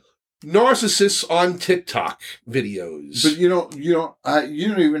 Okay. Narcissists on TikTok videos. But you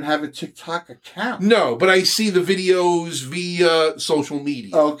don't even have a TikTok account. No, but I see the videos via social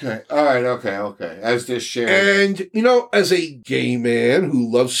media. Okay. All right. Okay. As they're sharing. And, you know, as a gay man who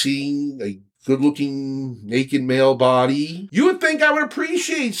loves seeing a good-looking naked male body, you would think I would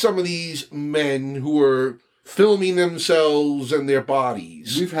appreciate some of these men who are filming themselves and their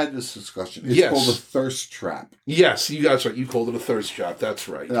bodies. We've had this discussion. It's Yes. called a thirst trap. Yes, that's right. You called it a thirst trap. That's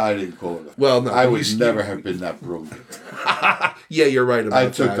right. No, I didn't call it a Well, no. I would you- never have been that brilliant. Yeah, you're right about I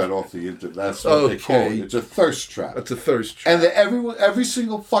that. took that off the internet. That's what they call it. It's a thirst trap. That's a thirst trap. And every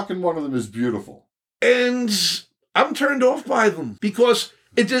single fucking one of them is beautiful. And I'm turned off by them because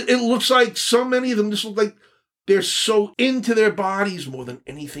it looks like so many of them just look like they're so into their bodies more than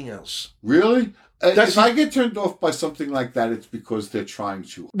anything else. Really? If I get turned off by something like that, it's because they're trying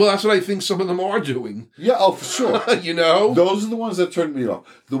to. Well, that's what I think some of them are doing. Yeah, oh, for sure. You know? Those are the ones that turn me off.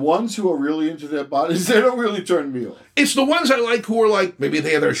 The ones who are really into their bodies, they don't really turn me off. It's the ones I like who are like, maybe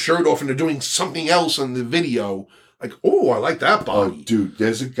they have their shirt off and they're doing something else in the video. Like, oh, I like that Oh, body. dude,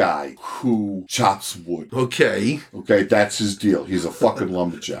 there's a guy who chops wood. Okay. Okay, that's his deal. He's a fucking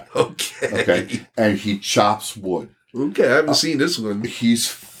lumberjack. Okay? And he chops wood. Okay, I haven't seen this one. He's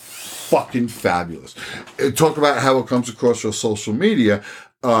fucking fabulous. Talk about how it comes across your social media.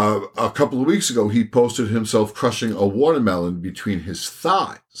 A couple of weeks ago, he posted himself crushing a watermelon between his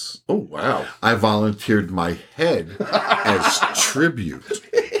thighs. Oh, wow. I volunteered my head as tribute.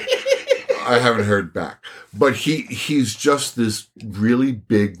 I haven't heard back. But he's just this really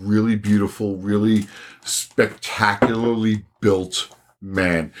big, really beautiful, really spectacularly built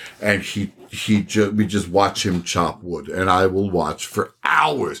man. And we just watch him chop wood. And I will watch for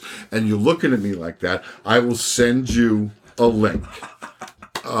hours. And you're looking at me like that. I will send you a link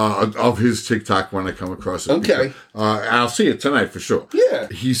of his TikTok when I come across it. Okay. I'll see it tonight for sure. Yeah.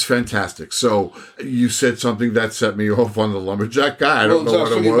 He's fantastic. So you said something that set me off on the lumberjack guy. I don't know I was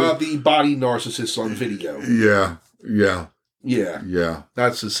what it talking was. about the body narcissists on video. Yeah. Yeah.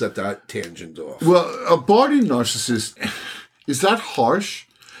 That's to set that tangent off. Well, a body narcissist, is that harsh?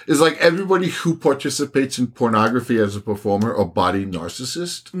 Is like everybody who participates in pornography as a performer a body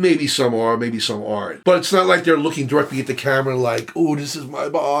narcissist? Maybe some are, maybe some aren't. But it's not like they're looking directly at the camera like, oh, this is my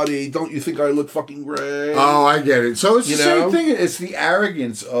body. Don't you think I look fucking great? Oh, I get it. So it's You the know? same thing. It's the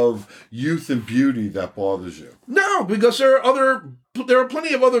arrogance of youth and beauty that bothers you. No, because there are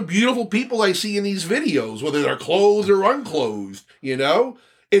plenty of other beautiful people I see in these videos, whether they're clothed or unclothed, you know?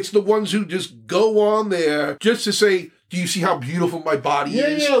 It's the ones who just go on there just to say, do you see how beautiful my body Yeah,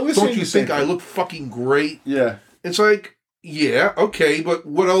 is? yeah, we're saying Don't you the same think I thing. look fucking great? Yeah. It's like, yeah, okay, but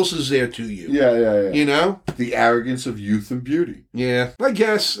what else is there to you? Yeah. You know? The arrogance of youth and beauty. Yeah, I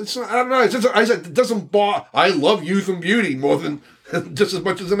guess. It's not, I don't know. It's just, it doesn't bother. I love youth and beauty more than just as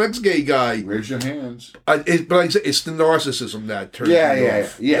much as the next gay guy. Raise your hands. But it's the narcissism that turns me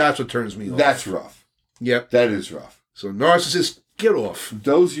off. Yeah. That's what turns me off. That's rough. Yep. That is rough. So narcissists, get off.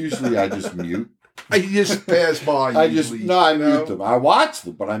 Those usually I just mute. I just pass by. I usually, mute them. I watch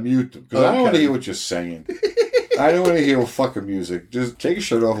them, but I mute them because I don't want to Okay. hear what you're saying. I don't want to hear fucking music. Just take your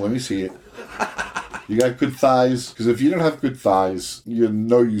shirt off. Let me see it. You got good thighs? Because if you don't have good thighs, you're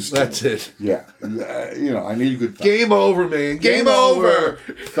no use to That's me. it. Yeah. I need good thighs. Game over, man. Game over.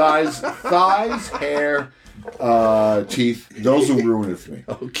 Thighs, hair, teeth. Those will ruin it for me.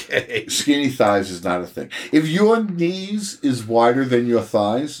 Okay. Skinny thighs is not a thing. If your knees is wider than your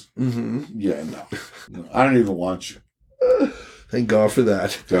thighs, yeah, no. I don't even want you. Thank God for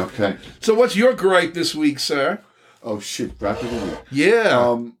that. Okay. So what's your gripe this week, sir? Oh, shit. Grab it away.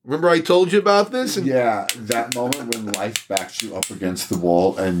 Yeah. Remember I told you about this? Yeah, that moment when life backs you up against the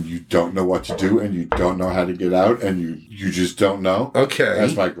wall and you don't know what to do and you don't know how to get out and you just don't know. Okay.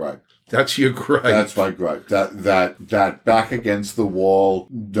 That's my gripe. That's your gripe. That's my gripe. That back against the wall,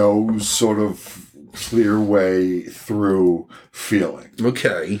 no sort of clear way through feeling.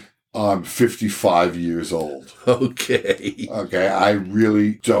 Okay. I'm 55 years old. Okay. Okay, I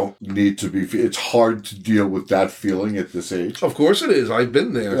really don't need to be. It's hard to deal with that feeling at this age. Of course it is. I've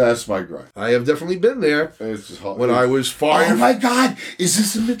been there. That's my gripe. I have definitely been there. It's just hard. When I was fired. Oh my God! Is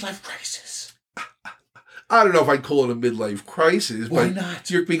this a midlife crisis? I don't know if I'd call it a midlife crisis. Why but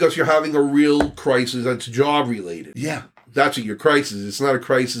not? Because you're having a real crisis that's job related. Yeah. That's what your crisis is. It's not a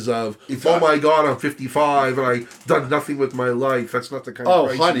crisis of, my God, I'm 55 and I've done nothing with my life. That's not the kind of Oh,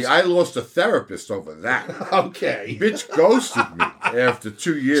 crisis. honey, I lost a therapist over that. Okay. Bitch ghosted me after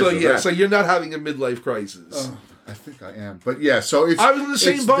 2 years. So, of yeah, that. so you're not having a midlife crisis. Oh, I think I am. But yeah, so it's. I was in the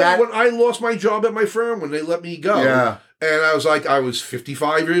same it's boat that- when I lost my job at my firm when they let me go. Yeah. And I was like, I was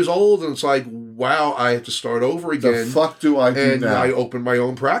 55 years old, and it's like, wow, I have to start over again. The fuck do I do and now? I opened my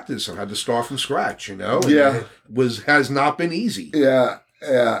own practice and had to start from scratch, you know? And Yeah. it has not been easy. Yeah.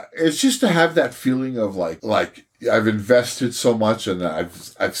 It's just to have that feeling of like I've invested so much and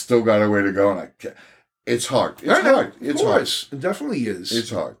I've still got a way to go, and it's hard. It's I know, hard. It's of hard. course. It definitely is.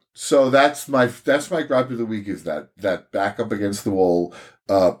 It's hard. So that's my gripe of the week is that back up against the wall,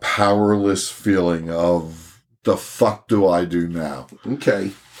 powerless feeling of the fuck do I do now?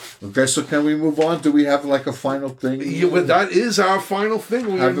 Okay. Okay, so can we move on? Do we have like a final thing? Yeah, well, that is our final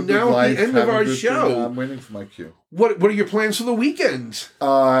thing. We Have are a good now life, at the end have of a our good show. thing. I'm waiting for my cue. What are your plans for the weekend?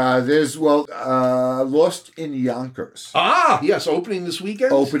 There's Lost in Yonkers. Ah, yes, opening this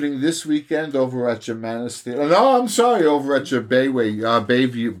weekend? Opening this weekend over at Germanus Theater. No, I'm sorry, over at your Bayway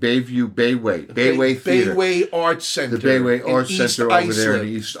Theater. Bayway Arts Center. The Bayway in Arts East Center over there in Islip.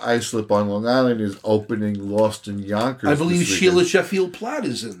 East Islip on Long Island is opening Lost in Yonkers. I believe this Sheila weekend. Sheffield Platt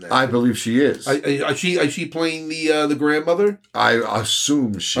is in there. I believe she is. Is she playing the grandmother? I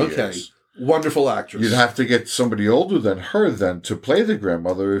assume she is. Wonderful actress. You'd have to get somebody older than her then to play the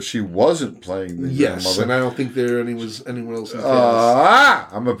grandmother if she wasn't playing the Yes, grandmother. and I don't think anyone else in the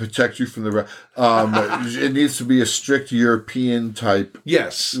cast. I'm going to protect you from the... it needs to be a strict European type.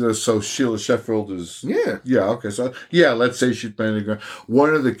 Yes. So Sheila Sheffield is... Yeah. Yeah, okay. So, yeah, let's say she's playing the grand...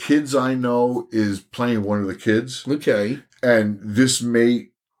 One of the kids I know is playing one of the kids. Okay. And this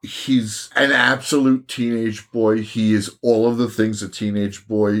he's an absolute teenage boy. He is all of the things a teenage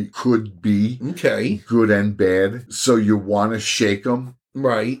boy could be. Okay. Good and bad. So you want to shake him.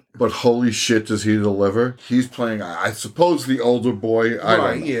 Right. But holy shit, does he deliver? He's playing, I suppose, the older boy. I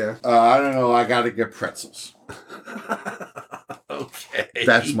don't know. Yeah. I don't know. I got to get pretzels. Okay.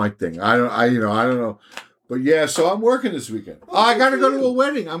 That's my thing. I don't know. But yeah, so I'm working this weekend. I got to go to a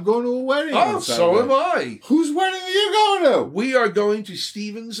wedding. I'm going to a wedding. Oh, so am I. Whose wedding are you going to? We are going to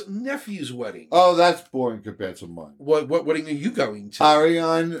Steven's nephew's wedding. Oh, that's boring compared to mine. What wedding are you going to?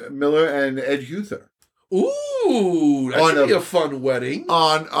 Ariane Miller and Ed Huther. Ooh, that should be a fun wedding.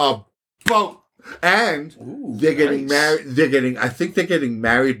 On a boat. And they're getting married. I think they're getting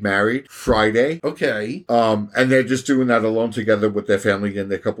married Friday. Okay. And they're just doing that alone together with their family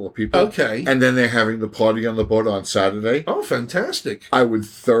and a couple of people. Okay. And then they're having the party on the boat on Saturday. Oh, fantastic. I would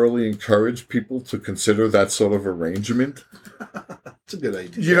thoroughly encourage people to consider that sort of arrangement. It's a good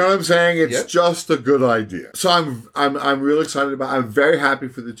idea. You know what I'm saying? It's just a good idea. So I'm real excited about it. I'm very happy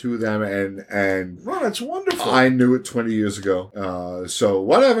for the two of them and well, that's wonderful. I knew it 20 years ago. So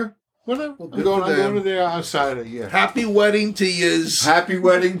whatever. Well, I'm going to there on Saturday, yeah. Happy wedding to yous. Happy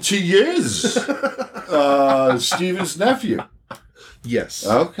wedding to yous. Steven's nephew. Yes.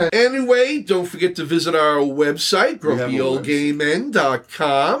 Okay. Anyway, don't forget to visit our website, We have a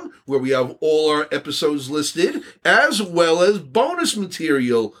grumpyoldgaymen.com, where we have all our episodes listed, as well as bonus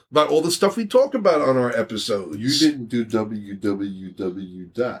material about all the stuff we talk about on our episodes. You didn't do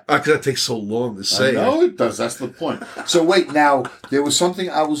www. Because that takes so long to say. I know it does. That's the point. So wait, now, there was something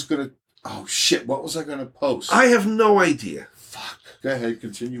I was going to... Oh, shit. What was I going to post? I have no idea. Go ahead,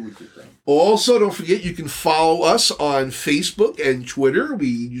 continue with your thing. Also, don't forget you can follow us on Facebook and Twitter. We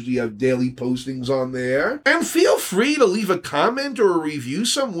usually have daily postings on there. And feel free to leave a comment or a review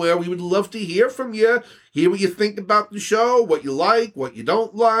somewhere. We would love to hear from you. Hear what you think about the show, what you like, what you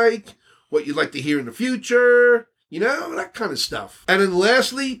don't like, what you'd like to hear in the future. You know, that kind of stuff. And then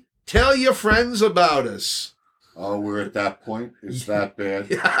lastly, tell your friends about us. Oh, we're at that point? Is that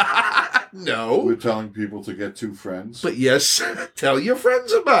bad? No. We're telling people to get 2 friends? But yes, tell your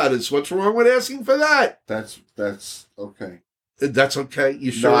friends about us. What's wrong with asking for that? That's okay. That's okay? You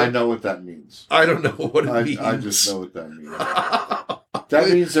sure? No, I know what that means. I don't know what it means. I just know what that means. That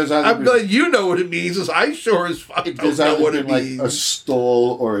means there's either I'm glad you know what it means, as I sure as fuck don't know what it means. Like a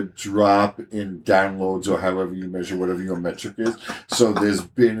stall or a drop in downloads or however you measure whatever your metric is. So there's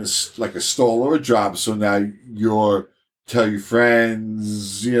been a stall or a drop. So now tell your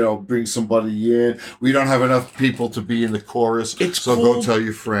friends, bring somebody in. We don't have enough people to be in the chorus, go tell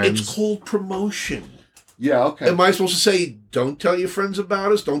your friends. It's called promotion. Yeah, okay. Am I supposed to say, don't tell your friends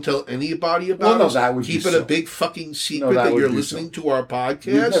about us? Don't tell anybody about us? That would Keep be it a big fucking secret that you're listening to our podcast?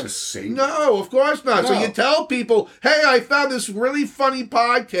 You'd never say that. No, of course not. No. So you tell people, hey, I found this really funny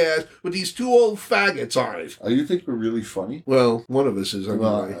podcast with these 2 old faggots on it. Oh, you think we're really funny? Well, one of us is anyway.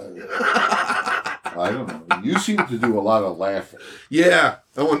 Well, I don't know. You seem to do a lot of laughing. Yeah,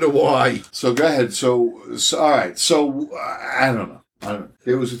 I wonder why. So go ahead. So all right. So I don't know.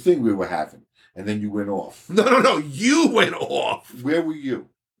 There was a thing we were having, and then you went off. No. You went off. Where were you?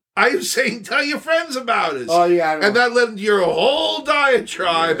 I was saying tell your friends about us. Oh, yeah. And that led into your whole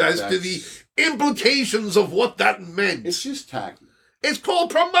diatribe as to the implications of what that meant. It's just tacky. It's called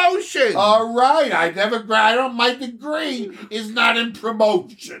promotion. All right. My degree is not in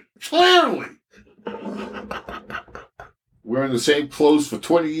promotion. Clearly. Wearing the same clothes for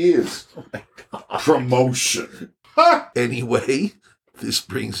 20 years. Oh my God. Promotion. Anyway, this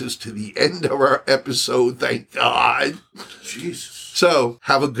brings us to the end of our episode, thank God. Jesus. So,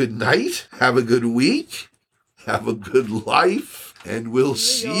 have a good night, have a good week, have a good life, and we'll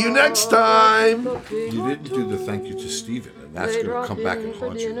see you next time. You didn't do the thank you to Stephen, and that's going to come back and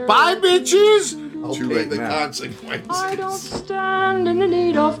haunt you. Bye, bitches! I'll Too pay late the now. consequences. I don't stand in the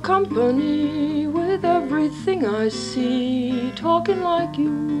need of company with everything I see, talking like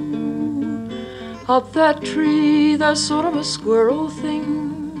you. Up that tree, there's sort of a squirrel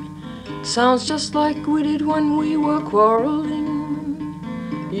thing. Sounds just like we did when we were quarreling.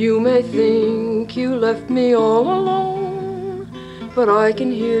 You may think you left me all alone, but I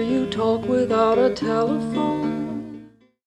can hear you talk without a telephone.